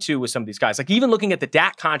they'd like to with some of these guys. Like even looking at the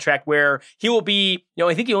Dak contract where he will be,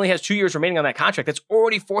 I think he only has 2 years remaining on that contract. That's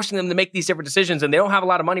already forcing them to make these different decisions, and they don't have a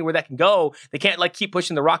lot of money where that can go. They can't keep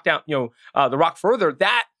pushing the rock down, the rock further.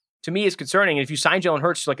 That to me is concerning. And if you sign Jalen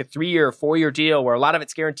Hurts to like a 3-year or 4-year deal where a lot of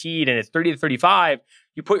it's guaranteed and it's 30 to 35,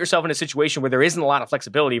 you put yourself in a situation where there isn't a lot of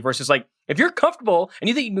flexibility versus like, if you're comfortable and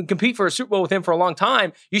you think you can compete for a Super Bowl with him for a long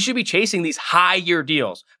time, you should be chasing these high year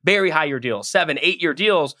deals, very high year deals, 7-8 year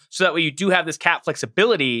deals. So that way you do have this cap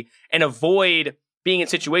flexibility and avoid being in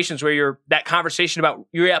situations where that conversation about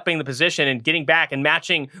you're upping the position and getting back and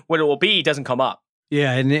matching what it will be doesn't come up.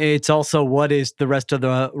 Yeah, and it's also what is the rest of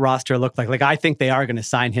the roster look like? Like I think they are going to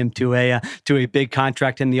sign him to a big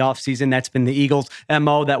contract in the offseason. That's been the Eagles'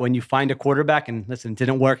 MO, that when you find a quarterback, and listen, it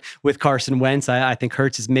didn't work with Carson Wentz. I think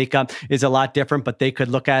Hurts' makeup is a lot different, but they could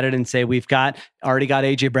look at it and say, we've already got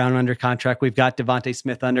A.J. Brown under contract. We've got Devontae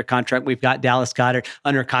Smith under contract. We've got Dallas Goedert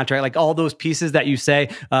under contract. Like all those pieces that you say,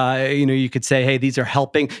 you could say, hey, these are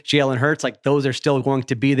helping Jalen Hurts. Like those are still going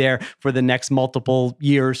to be there for the next multiple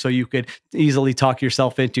years. So you could easily talk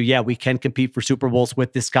yourself into, yeah, we can compete for Super Bowls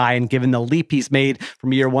with this guy. And given the leap he's made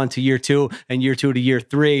from year 1 to year 2 and year 2 to year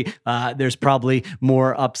 3, there's probably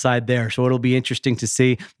more upside there. So it'll be interesting to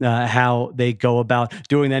see how they go about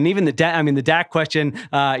doing that. And even the Dak question,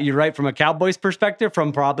 you're right, from a Cowboys perspective,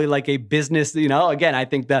 from probably like a business, again, I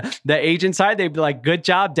think the agent side, they'd be like, good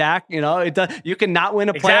job, Dak. You can not win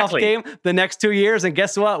a playoff game the next 2 years. And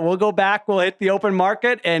guess what? We'll go back, we'll hit the open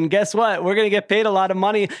market. And guess what? We're going to get paid a lot of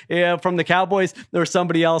money from the Cowboys or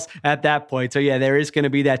somebody else at that point. So yeah, there is going to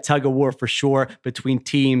be that tug of war for sure between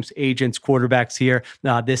teams, agents, quarterbacks here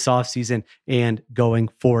this offseason and going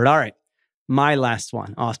forward. All right. My last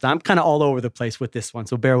one, Austin. I'm kind of all over the place with this one,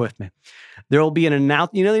 so bear with me. There will be an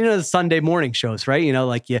announcement. You know the Sunday morning shows, right?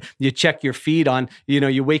 Like you check your feed on,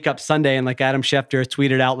 you wake up Sunday and like Adam Schefter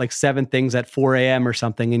tweeted out like 7 things at 4 a.m. or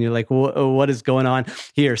something, and you're like, what is going on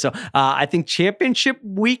here? So I think championship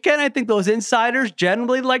weekend, I think those insiders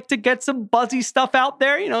generally like to get some buzzy stuff out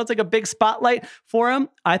there. It's like a big spotlight for them.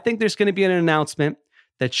 I think there's going to be an announcement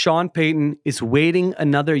that Sean Payton is waiting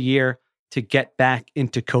another year to get back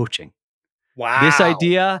into coaching. Wow. This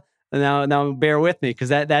idea, now bear with me because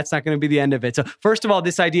that's not going to be the end of it. So first of all,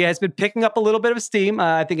 this idea has been picking up a little bit of steam.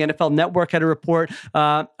 I think NFL Network had a report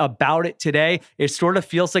about it today. It sort of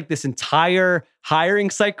feels like this entire hiring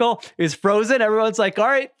cycle is frozen. Everyone's like, all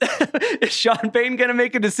right, is Sean Payton going to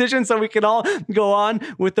make a decision so we can all go on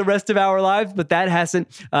with the rest of our lives? But that hasn't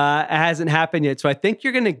happened yet. So I think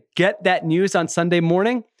you're going to get that news on Sunday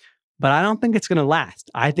morning. But I don't think it's going to last.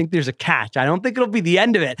 I think there's a catch. I don't think it'll be the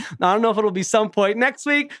end of it. I don't know if it'll be some point next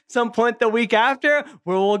week, some point the week after,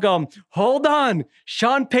 where we'll go, hold on,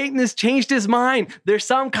 Sean Payton has changed his mind. There's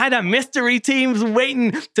some kind of mystery teams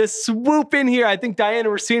waiting to swoop in here. I think Diana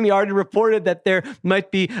Rossini already reported that there might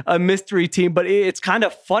be a mystery team, but it's kind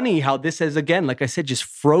of funny how this has, again, like I said, just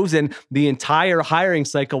frozen the entire hiring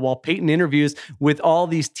cycle while Payton interviews with all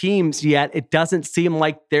these teams, yet it doesn't seem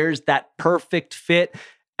like there's that perfect fit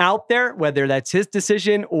out there, whether that's his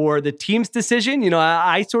decision or the team's decision.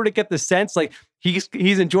 I sort of get the sense like he's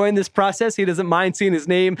enjoying this process. He doesn't mind seeing his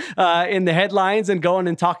name in the headlines and going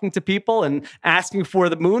and talking to people and asking for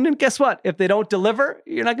the moon. And guess what? If they don't deliver,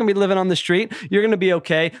 you're not going to be living on the street. You're going to be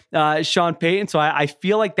okay, Sean Payton. So I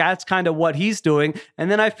feel like that's kind of what he's doing. And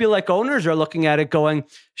then I feel like owners are looking at it going,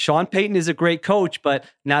 Sean Payton is a great coach, but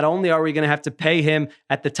not only are we going to have to pay him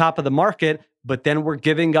at the top of the market, but then we're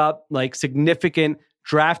giving up like significant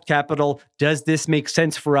draft capital. Does this make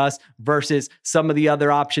sense for us versus some of the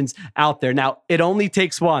other options out there? Now, it only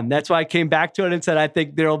takes one. That's why I came back to it and said, I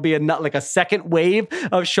think there'll be a second wave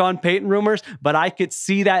of Sean Payton rumors, but I could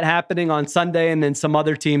see that happening on Sunday and then some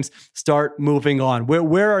other teams start moving on.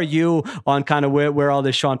 Where are you on kind of where all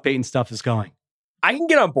this Sean Payton stuff is going? I can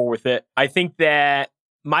get on board with it. I think that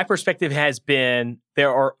my perspective has been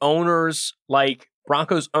there are owners like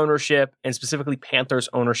Broncos ownership and specifically Panthers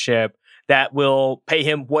ownership that will pay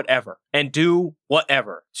him whatever and do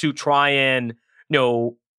whatever to try and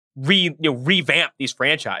revamp these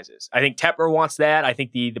franchises. I think Tepper wants that. I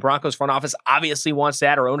think the Broncos front office obviously wants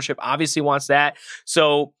that, or ownership obviously wants that.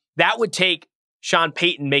 So that would take Sean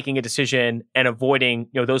Payton making a decision and avoiding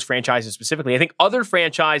those franchises specifically. I think other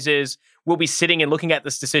franchises will be sitting and looking at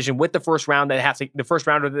this decision with the first rounder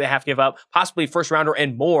that they have to give up, possibly first rounder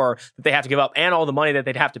and more that they have to give up, and all the money that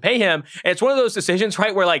they'd have to pay him. And it's one of those decisions,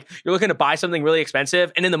 right, where like you're looking to buy something really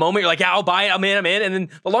expensive, and in the moment you're like, yeah, I'll buy it, I'm in. And then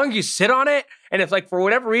the longer you sit on it, and if like for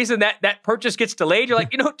whatever reason that purchase gets delayed, you're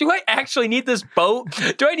like, do I actually need this boat?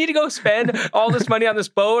 Do I need to go spend all this money on this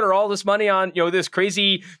boat or all this money on this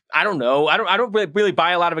crazy? I don't know. I don't really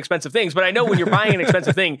buy a lot of expensive things, but I know when you're buying an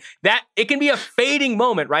expensive thing, that it can be a fading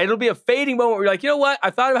moment, right? It'll be a fading moment where you're like, you know what?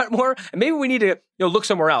 I thought about it more, and maybe we need to look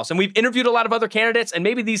somewhere else. And we've interviewed a lot of other candidates, and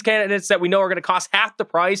maybe these candidates that we know are going to cost half the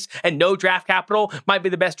price and no draft capital might be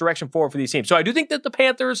the best direction forward for these teams. So I do think that the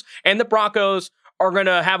Panthers and the Broncos are going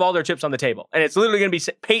to have all their chips on the table. And it's literally going to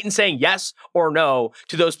be Payton saying yes or no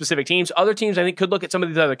to those specific teams. Other teams, I think, could look at some of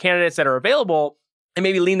these other candidates that are available and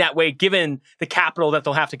maybe lean that way, given the capital that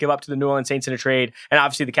they'll have to give up to the New Orleans Saints in a trade, and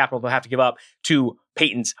obviously the capital they'll have to give up to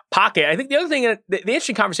Payton's pocket. I think the other thing, the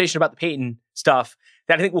interesting conversation about the Payton stuff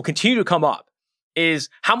that I think will continue to come up is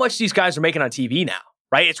how much these guys are making on TV now.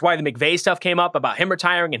 Right? It's why the McVay stuff came up about him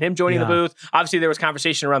retiring and him joining the booth. Obviously, there was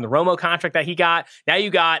conversation around the Romo contract that he got. Now you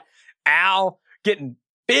got Al getting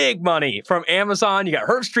big money from Amazon. You got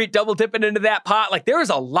Herb Street double dipping into that pot. Like there is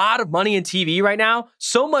a lot of money in TV right now.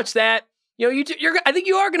 So much that I think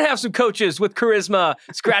you are going to have some coaches with charisma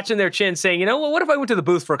scratching their chin saying, what if I went to the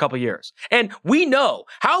booth for a couple of years? And we know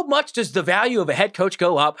how much does the value of a head coach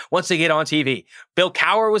go up once they get on TV. Bill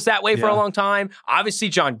Cowher was that way for a long time. Obviously,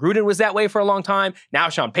 John Gruden was that way for a long time. Now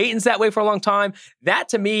Sean Payton's that way for a long time. That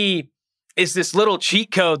to me is this little cheat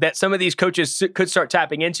code that some of these coaches could start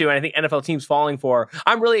tapping into, and I think NFL teams falling for.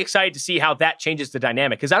 I'm really excited to see how that changes the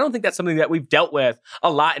dynamic, because I don't think that's something that we've dealt with a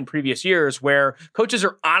lot in previous years, where coaches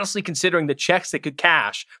are honestly considering the checks they could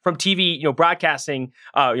cash from TV, broadcasting,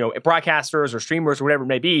 broadcasters or streamers or whatever it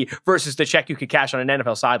may be, versus the check you could cash on an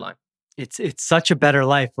NFL sideline. It's such a better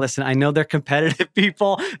life. Listen, I know they're competitive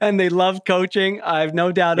people and they love coaching. I have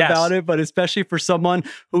no doubt about it, but especially for someone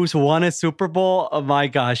who's won a Super Bowl, oh my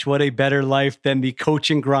gosh, what a better life than the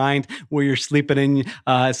coaching grind where you're sleeping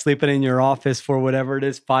in your office for whatever it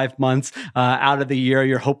is, 5 months out of the year.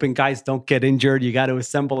 You're hoping guys don't get injured. You got to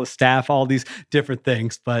assemble a staff, all these different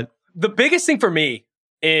things. But the biggest thing for me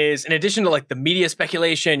is, in addition to like the media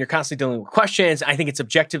speculation, you're constantly dealing with questions. I think it's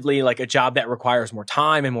objectively like a job that requires more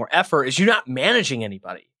time and more effort. Is you're not managing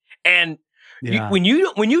anybody, and when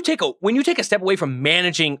you take a step away from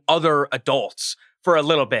managing other adults for a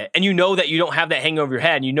little bit, and that you don't have that hanging over your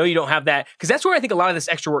head, and you don't have that, because that's where I think a lot of this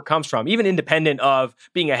extra work comes from, even independent of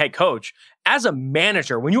being a head coach. As a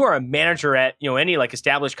manager, when you are a manager at any like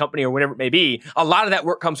established company or whatever it may be, a lot of that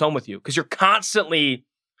work comes home with you, because you're constantly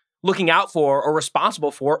looking out for or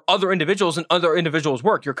responsible for other individuals and other individuals'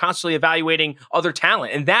 work. You're constantly evaluating other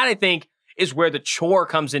talent. And that, I think, is where the chore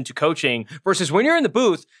comes into coaching, versus when you're in the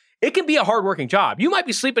booth, it can be a hardworking job. You might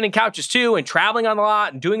be sleeping in couches too and traveling on the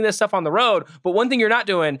lot and doing this stuff on the road. But one thing you're not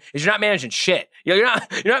doing is you're not managing shit. You're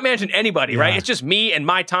not managing anybody, right? It's just me and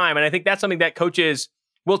my time. And I think that's something that coaches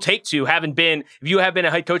will take to, if you have been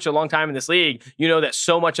a head coach a long time in this league, that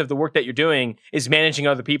so much of the work that you're doing is managing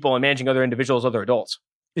other people and managing other individuals, other adults.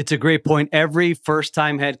 It's a great point. Every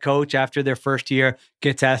first-time head coach after their first year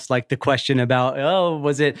gets asked like the question about,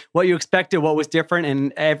 was it what you expected? What was different?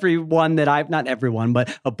 And everyone that not everyone,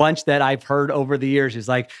 but a bunch that I've heard over the years is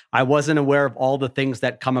like, I wasn't aware of all the things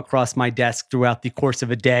that come across my desk throughout the course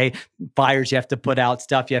of a day. Fires you have to put out,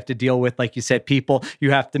 stuff you have to deal with. Like you said, people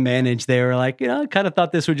you have to manage. They were like, I kind of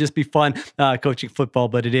thought this would just be fun coaching football,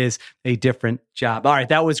 but it is a different job. All right,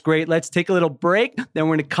 that was great. Let's take a little break. Then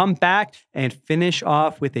we're going to come back and finish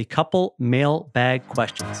off with a couple mailbag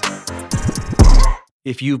questions.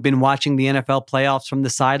 If you've been watching the NFL playoffs from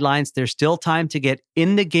the sidelines, there's still time to get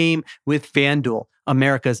in the game with FanDuel,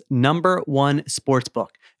 America's #1 sportsbook.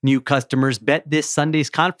 New customers bet this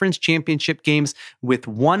Sunday's conference championship games with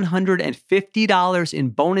 $150 in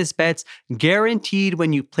bonus bets guaranteed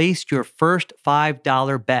when you place your first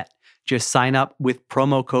 $5 bet. Just sign up with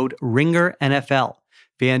promo code RINGERNFL.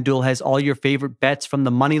 FanDuel has all your favorite bets from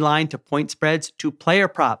the money line to point spreads to player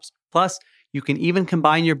props. Plus, you can even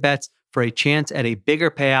combine your bets for a chance at a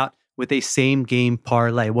bigger payout with a same game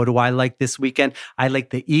parlay. What do I like this weekend? I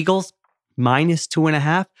like the Eagles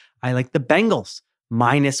 -2.5. I like the Bengals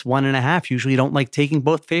 -1.5. Usually you don't like taking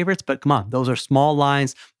both favorites, but come on, those are small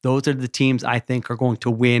lines. Those are the teams I think are going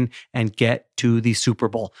to win and get to the Super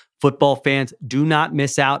Bowl. Football fans, do not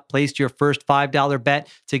miss out. Place your first $5 bet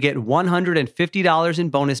to get $150 in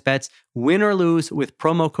bonus bets, win or lose with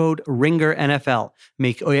promo code RINGERNFL.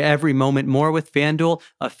 Make every moment more with FanDuel,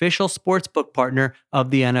 official sportsbook partner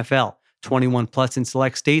of the NFL. 21 plus in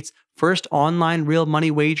select states. First online real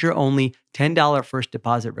money wager only. $10 first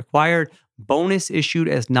deposit required. Bonus issued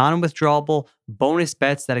as non-withdrawable bonus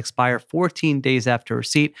bets that expire 14 days after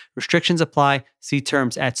receipt. Restrictions apply. See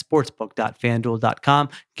terms at sportsbook.fanduel.com.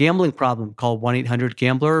 Gambling problem? Call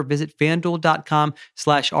 1-800-GAMBLER or visit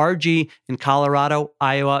fanduel.com/RG in Colorado,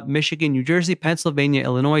 Iowa, Michigan, New Jersey, Pennsylvania,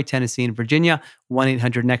 Illinois, Tennessee, and Virginia.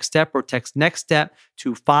 1-800-NEXT-STEP or text NEXT-STEP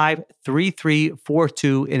to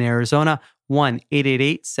 53342 in Arizona.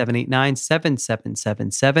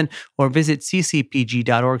 1-888-789-7777 or visit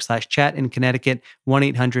ccpg.org/chat in Connecticut,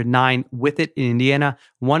 1-800-9-WITH-IT in Indiana,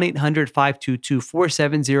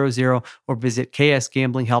 1-800-522-4700 or visit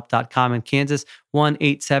ksgamblinghelp.com in Kansas,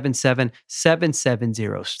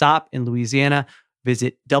 1-877-770-STOP in Louisiana.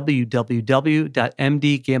 Visit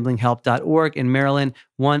www.mdgamblinghelp.org in Maryland,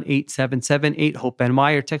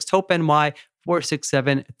 1-877-8-HOPE-NY or text HOPE-NY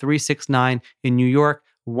 467-369 in New York,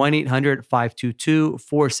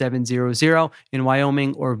 1-800-522-4700 in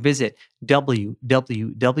Wyoming, or visit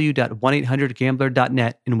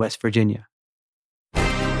www.1800gambler.net in West Virginia.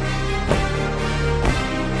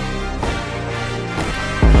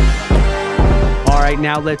 All right,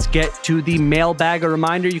 now let's get to the mailbag. A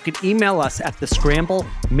reminder, you can email us at the Scramble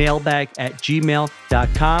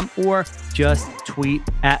mailbag@gmail.com or just tweet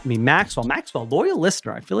at me. Maxwell, loyal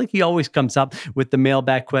listener. I feel like he always comes up with the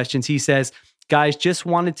mailbag questions. He says, guys, just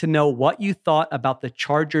wanted to know what you thought about the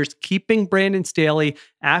Chargers keeping Brandon Staley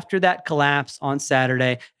after that collapse on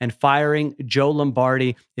Saturday and firing Joe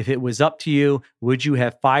Lombardi. If it was up to you, would you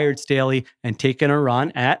have fired Staley and taken a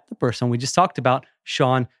run at the person we just talked about,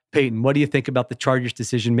 Sean Payton? What do you think about the Chargers'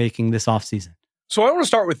 decision-making this offseason? So I want to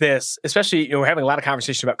start with this, especially, we're having a lot of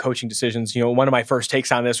conversation about coaching decisions. One of my first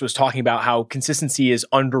takes on this was talking about how consistency is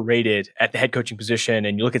underrated at the head coaching position.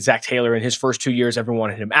 And you look at Zach Taylor in his first 2 years, everyone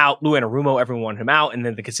wanted him out. Lou Anarumo, everyone wanted him out. And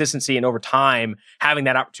then the consistency and over time, having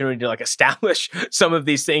that opportunity to establish some of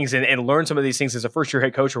these things and learn some of these things as a first-year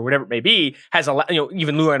head coach or whatever it may be, has a lot,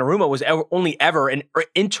 even Lou Anarumo was only ever an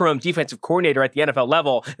interim defensive coordinator at the NFL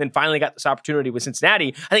level, then finally got this opportunity with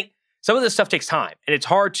Cincinnati. I think some of this stuff takes time, and it's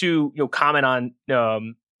hard to comment on.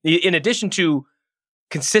 In addition to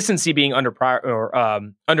consistency being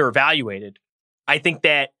underevaluated, I think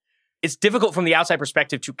that it's difficult from the outside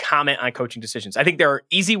perspective to comment on coaching decisions. I think there are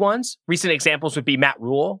easy ones. Recent examples would be Matt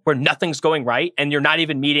Rule, where nothing's going right, and you're not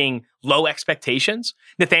even meeting low expectations.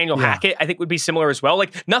 Nathaniel Hackett, I think, would be similar as well.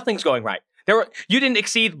 Nothing's going right. You didn't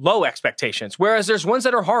exceed low expectations, whereas there's ones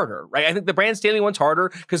that are harder, right? I think the Brandon Staley one's harder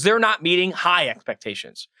because they're not meeting high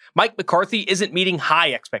expectations. Mike McCarthy isn't meeting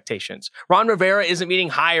high expectations. Ron Rivera isn't meeting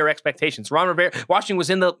higher expectations. Washington was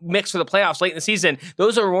in the mix for the playoffs late in the season.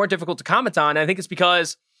 Those are more difficult to comment on. And I think it's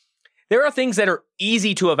because there are things that are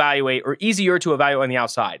easy to evaluate or easier to evaluate on the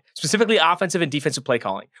outside, specifically offensive and defensive play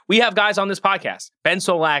calling. We have guys on this podcast, Ben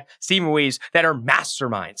Solak, Steve Ruiz, that are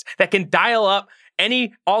masterminds that can dial up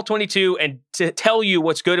any all 22 and to tell you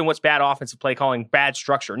what's good and what's bad offensive play calling, bad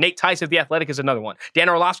structure. Nate Tice of The Athletic is another one. Dan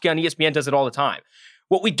Orlovsky on ESPN does it all the time.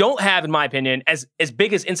 What we don't have, in my opinion, as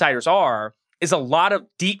big as insiders are, is a lot of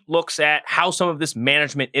deep looks at how some of this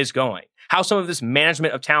management is going. how some of this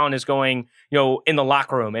management of talent is going, in the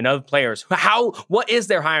locker room and other players. What is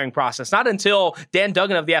their hiring process? Not until Dan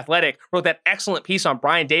Duggan of The Athletic wrote that excellent piece on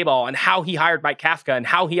Brian Daboll and how he hired Mike Kafka and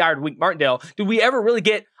how he hired Wink Martindale, did we ever really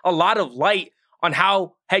get a lot of light on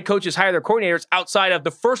how head coaches hire their coordinators outside of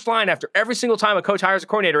the first line after every single time a coach hires a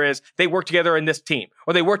coordinator is they work together in this team,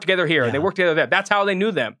 or they work together here, and they work together there. That's how they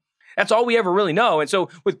knew them. That's all we ever really know. And so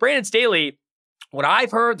with Brandon Staley, what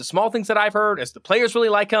I've heard, the small things that I've heard, is the players really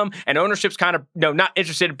like him, and ownership's kind of not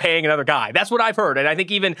interested in paying another guy. That's what I've heard. And I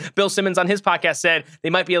think even Bill Simmons on his podcast said they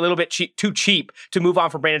might be a little bit too cheap to move on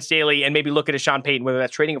from Brandon Staley and maybe look at a Sean Payton, whether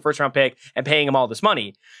that's trading a first-round pick and paying him all this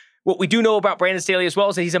money. What we do know about Brandon Staley as well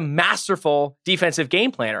is that he's a masterful defensive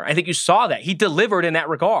game planner. I think you saw that. He delivered in that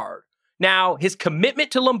regard. Now, his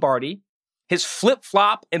commitment to Lombardi, his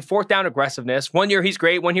flip-flop and fourth down aggressiveness, one year he's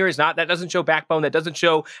great, one year he's not. That doesn't show backbone. That doesn't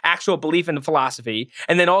show actual belief in the philosophy.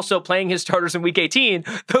 And then also playing his starters in Week 18,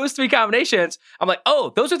 those three combinations, I'm like,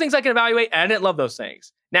 oh, those are things I can evaluate, and I didn't love those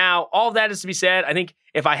things. Now, all of that is to be said. I think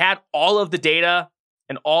if I had all of the data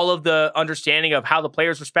and all of the understanding of how the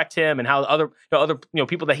players respect him and how the other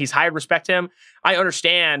people that he's hired respect him, I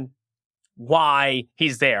understand why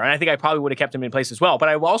he's there. And I think I probably would have kept him in place as well. But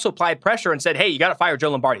I also applied pressure and said, hey, you got to fire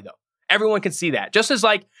Joe Lombardi, though. Everyone can see that. Just as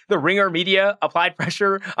like the Ringer media applied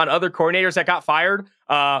pressure on other coordinators that got fired,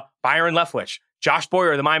 Byron Leftwich, Josh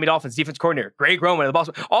Boyer, the Miami Dolphins defense coordinator, Greg Roman, the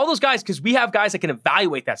Boston, all those guys, because we have guys that can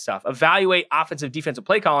evaluate that stuff, evaluate offensive, defensive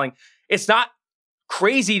play calling. It's not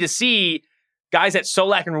crazy to see guys that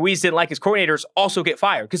Solak and Ruiz didn't like as coordinators also get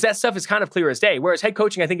fired, because that stuff is kind of clear as day. Whereas head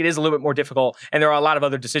coaching, I think it is a little bit more difficult, and there are a lot of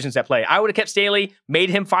other decisions at play. I would have kept Staley, made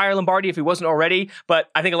him fire Lombardi if he wasn't already, but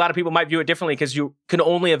I think a lot of people might view it differently because you can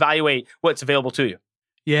only evaluate what's available to you.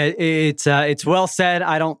 Yeah, it's well said.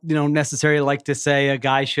 I don't necessarily like to say a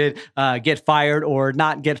guy should get fired or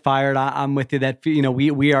not get fired. I'm with you that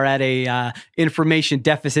we are at a information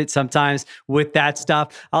deficit sometimes with that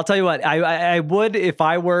stuff. I'll tell you what, I would, if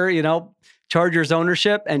I were Chargers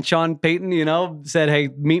ownership and Sean Payton, said, hey,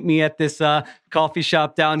 meet me at this coffee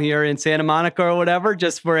shop down here in Santa Monica or whatever,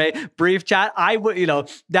 just for a brief chat. I would,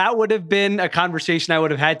 that would have been a conversation I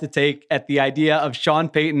would have had to take at the idea of Sean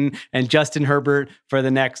Payton and Justin Herbert for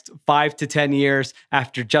the next 5 to 10 years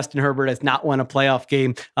after Justin Herbert has not won a playoff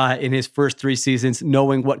game in his first 3 seasons,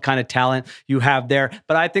 knowing what kind of talent you have there.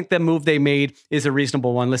 But I think the move they made is a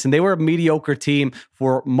reasonable one. Listen, they were a mediocre team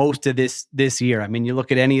for most of this year. I mean, you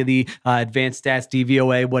look at any of the advanced stats,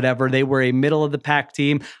 DVOA, whatever, they were a middle of the pack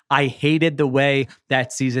team. I hated the way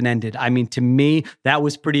that season ended. I mean, to me, that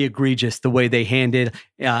was pretty egregious, the way they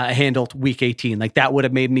handled Week 18. Like, that would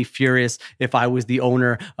have made me furious if I was the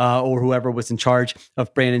owner or whoever was in charge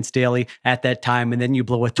of Brandon Staley at that time. And then you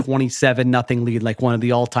blow a 27-0 lead, like one of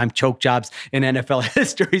the all-time choke jobs in NFL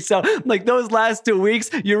history. So, like, those last 2 weeks,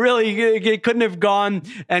 it couldn't have gone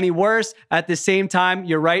any worse. At the same time,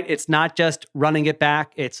 you're right. It's not just running it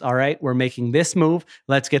back. It's, all right, we're making this move.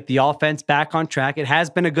 Let's get the offense back on track. It has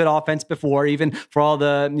been a good offense before, even for all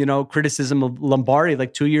the, criticism of Lombardi.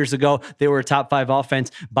 Like 2 years ago, they were a top 5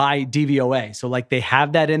 offense by DVOA. So like, they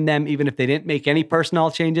have that in them, even if they didn't make any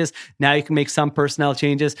personnel changes. Now you can make some personnel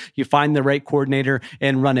changes. You find the right coordinator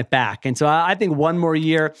and run it back. And so I think 1 more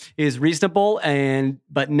year is reasonable.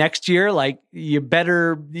 But next year, like, you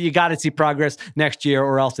got to see progress next year,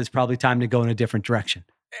 or else it's probably time to go in a different direction.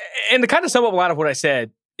 And to kind of sum up a lot of what I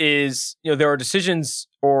said is, there are decisions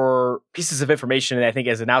or pieces of information, and I think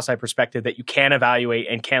as an outside perspective, that you can evaluate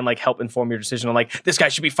and can help inform your decision on this guy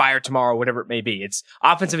should be fired tomorrow, whatever it may be. It's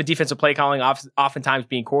offensive and defensive play calling, oftentimes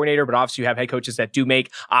being coordinator, but obviously you have head coaches that do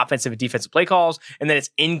make offensive and defensive play calls. And then it's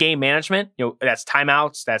in-game management. That's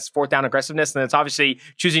timeouts, that's fourth down aggressiveness, and it's obviously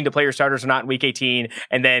choosing to play your starters or not in Week 18,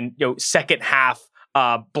 and then second half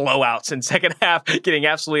blowouts and second half getting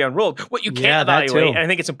absolutely unruled. What you can't evaluate, and I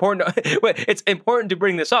think it's important to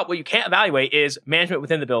bring this up, what you can't evaluate is management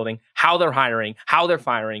within the building, how they're hiring, how they're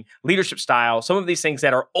firing, leadership style, some of these things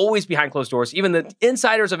that are always behind closed doors. Even the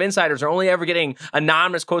insiders of insiders are only ever getting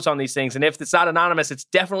anonymous quotes on these things. And if it's not anonymous, it's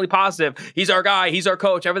definitely positive. He's our guy, he's our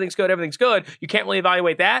coach, everything's good. You can't really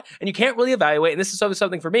evaluate that. And you can't really evaluate, and this is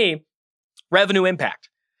something for me, revenue impact.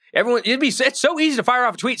 It's so easy to fire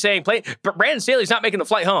off a tweet saying, Brandon Staley's not making the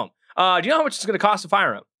flight home. Do you know how much it's going to cost to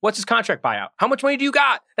fire him? What's his contract buyout? How much money do you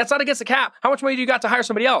got? That's not against the cap. How much money do you got to hire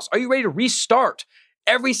somebody else? Are you ready to restart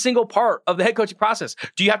every single part of the head coaching process?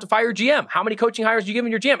 Do you have to fire your GM? How many coaching hires do you give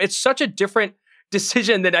in your GM? It's such a different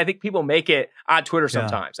decision than I think people make it on Twitter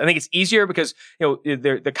sometimes. I think it's easier because,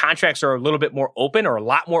 the contracts are a little bit more open, or a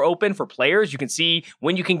lot more open for players. You can see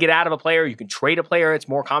when you can get out of a player, you can trade a player. It's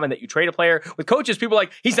more common that you trade a player. With coaches, people are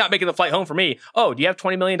like, he's not making the flight home for me. Oh, do you have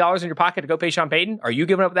 $20 million in your pocket to go pay Sean Payton? Are you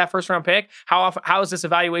giving up that first round pick? How is this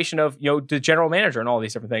evaluation of, the general manager and all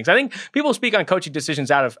these different things? I think people speak on coaching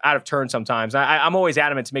decisions out of turn sometimes. I'm always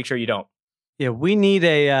adamant to make sure you don't. Yeah, we need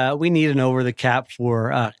an over the cap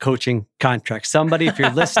for coaching contracts. Somebody, if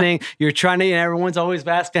you're listening, you're trying to, everyone's always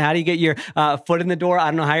asking, how do you get your foot in the door? I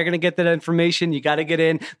don't know how you're going to get that information. You got to get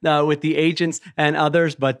in with the agents and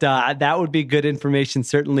others, but that would be good information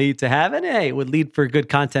certainly to have. And hey, it would lead for good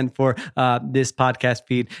content for this podcast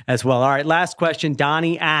feed as well. All right, last question.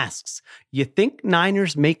 Donnie asks, you think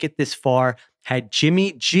Niners make it this far had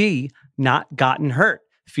Jimmy G not gotten hurt?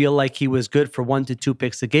 Feel like he was good for 1 to 2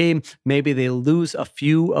 picks a game. Maybe they lose a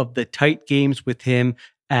few of the tight games with him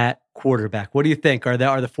at quarterback. What do you think? Are the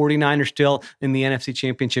 49ers still in the NFC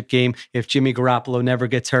Championship game if Jimmy Garoppolo never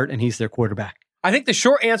gets hurt and he's their quarterback? I think the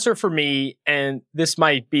short answer for me, and this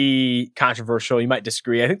might be controversial, you might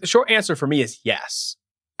disagree. I think the short answer for me is yes.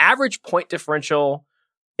 Average point differential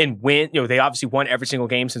and win, they obviously won every single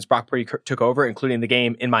game since Brock Purdy took over, including the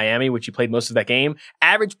game in Miami, which he played most of that game.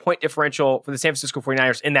 Average point differential for the San Francisco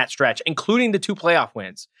 49ers in that stretch, including the 2 playoff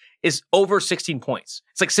wins, is over 16 points.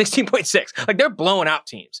 It's like 16.6. Like, they're blowing out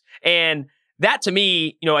teams. And that, to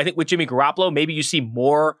me, I think with Jimmy Garoppolo, maybe you see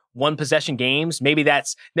more one-possession games. Maybe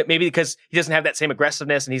because he doesn't have that same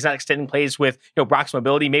aggressiveness and he's not extending plays with, Brock's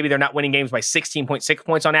mobility. Maybe they're not winning games by 16.6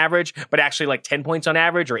 points on average, but actually like 10 points on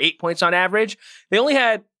average or 8 points on average.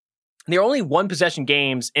 There are only one-possession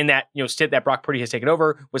games in that stint that Brock Purdy has taken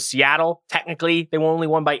over. Was Seattle. Technically, they only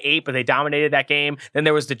won by 8, but they dominated that game. Then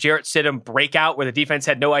there was the Jarrett Stidham breakout where the defense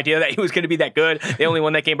had no idea that he was going to be that good. They only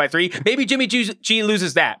won that game by 3. Maybe Jimmy G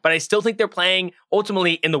loses that, but I still think they're playing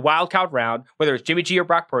ultimately in the wild card round, whether it's Jimmy G or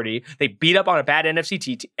Brock Purdy. They beat up on a bad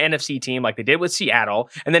NFC team like they did with Seattle.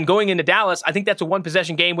 And then going into Dallas, I think that's a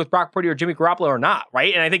one-possession game with Brock Purdy or Jimmy Garoppolo or not,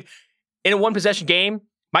 right? And I think in a one-possession game,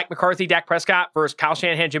 Mike McCarthy, Dak Prescott versus Kyle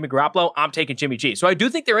Shanahan, Jimmy Garoppolo, I'm taking Jimmy G. So I do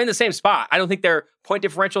think they're in the same spot. I don't think their point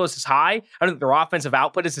differential is as high. I don't think their offensive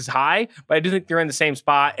output is as high, but I do think they're in the same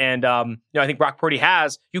spot. And, I think Brock Purdy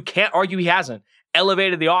you can't argue he hasn't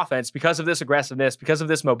elevated the offense because of this aggressiveness, because of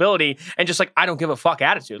this mobility, and just like, I don't give a fuck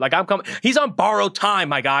attitude. Like, he's on borrowed time,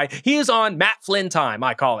 my guy. He is on Matt Flynn time,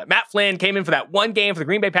 I call it. Matt Flynn came in for that one game for the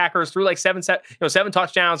Green Bay Packers, threw like 7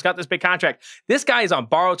 touchdowns, got this big contract. This guy is on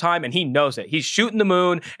borrowed time and he knows it. He's shooting the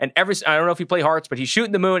moon, and I don't know if he play hearts, but he's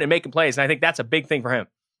shooting the moon and making plays. And I think that's a big thing for him.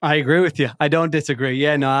 I agree with you. I don't disagree.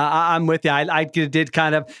 Yeah, no, I'm with you. I did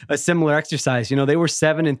kind of a similar exercise. They were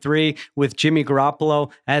 7-3 with Jimmy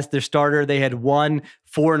Garoppolo as their starter. They had won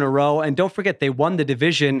 4 in a row. And don't forget, they won the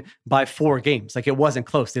division by 4 games. Like, it wasn't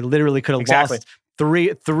close. They literally could have lost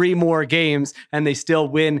three more games and they still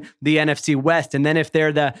win the NFC West. And then if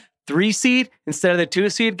they're the 3 seed instead of the 2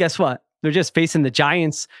 seed, guess what? They're just facing the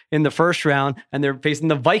Giants in the first round, and they're facing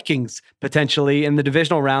the Vikings potentially in the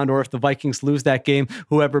divisional round, or if the Vikings lose that game,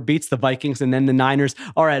 whoever beats the Vikings, and then the Niners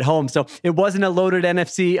are at home. So it wasn't a loaded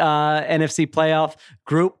NFC playoff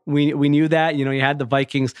group. We knew that. You had the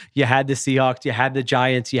Vikings, you had the Seahawks, you had the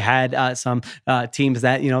Giants, you had some teams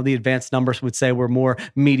that, the advanced numbers would say were more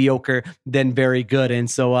mediocre than very good. And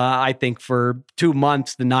so I think for 2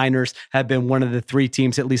 months, the Niners have been one of the 3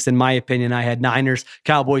 teams, at least in my opinion. I had Niners,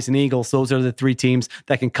 Cowboys, and Eagles. Those are the 3 teams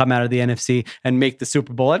that can come out of the NFC and make the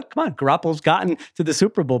Super Bowl. And come on, Garoppolo's gotten to the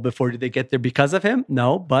Super Bowl before. Did they get there because of him?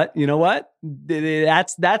 No, but you know what?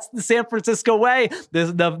 That's the San Francisco way.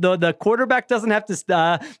 The quarterback doesn't have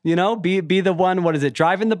to, be the one. What is it?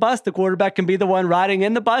 Driving the bus. The quarterback can be the one riding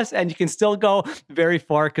in the bus, and you can still go very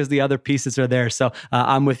far because the other pieces are there. So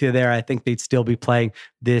I'm with you there. I think they'd still be playing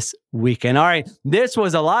this weekend. All right, this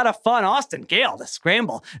was a lot of fun. Austin Gale, the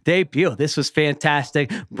Scramble debut. This was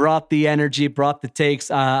fantastic. Brought the energy, brought the takes.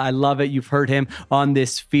 I love it. You've heard him on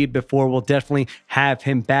this feed before. We'll definitely have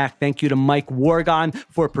him back. Thank you to Mike Wargon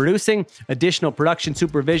for producing. Additional production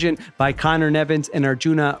supervision by Connor Nevins and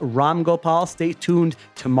Arjuna Ramgopal. Stay tuned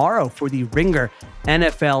tomorrow for the Ringer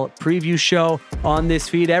NFL preview show on this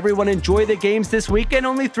feed. Everyone enjoy the games this weekend.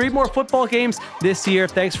 Only 3 more football games this year.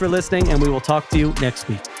 Thanks for listening, and we will talk to you next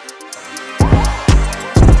week.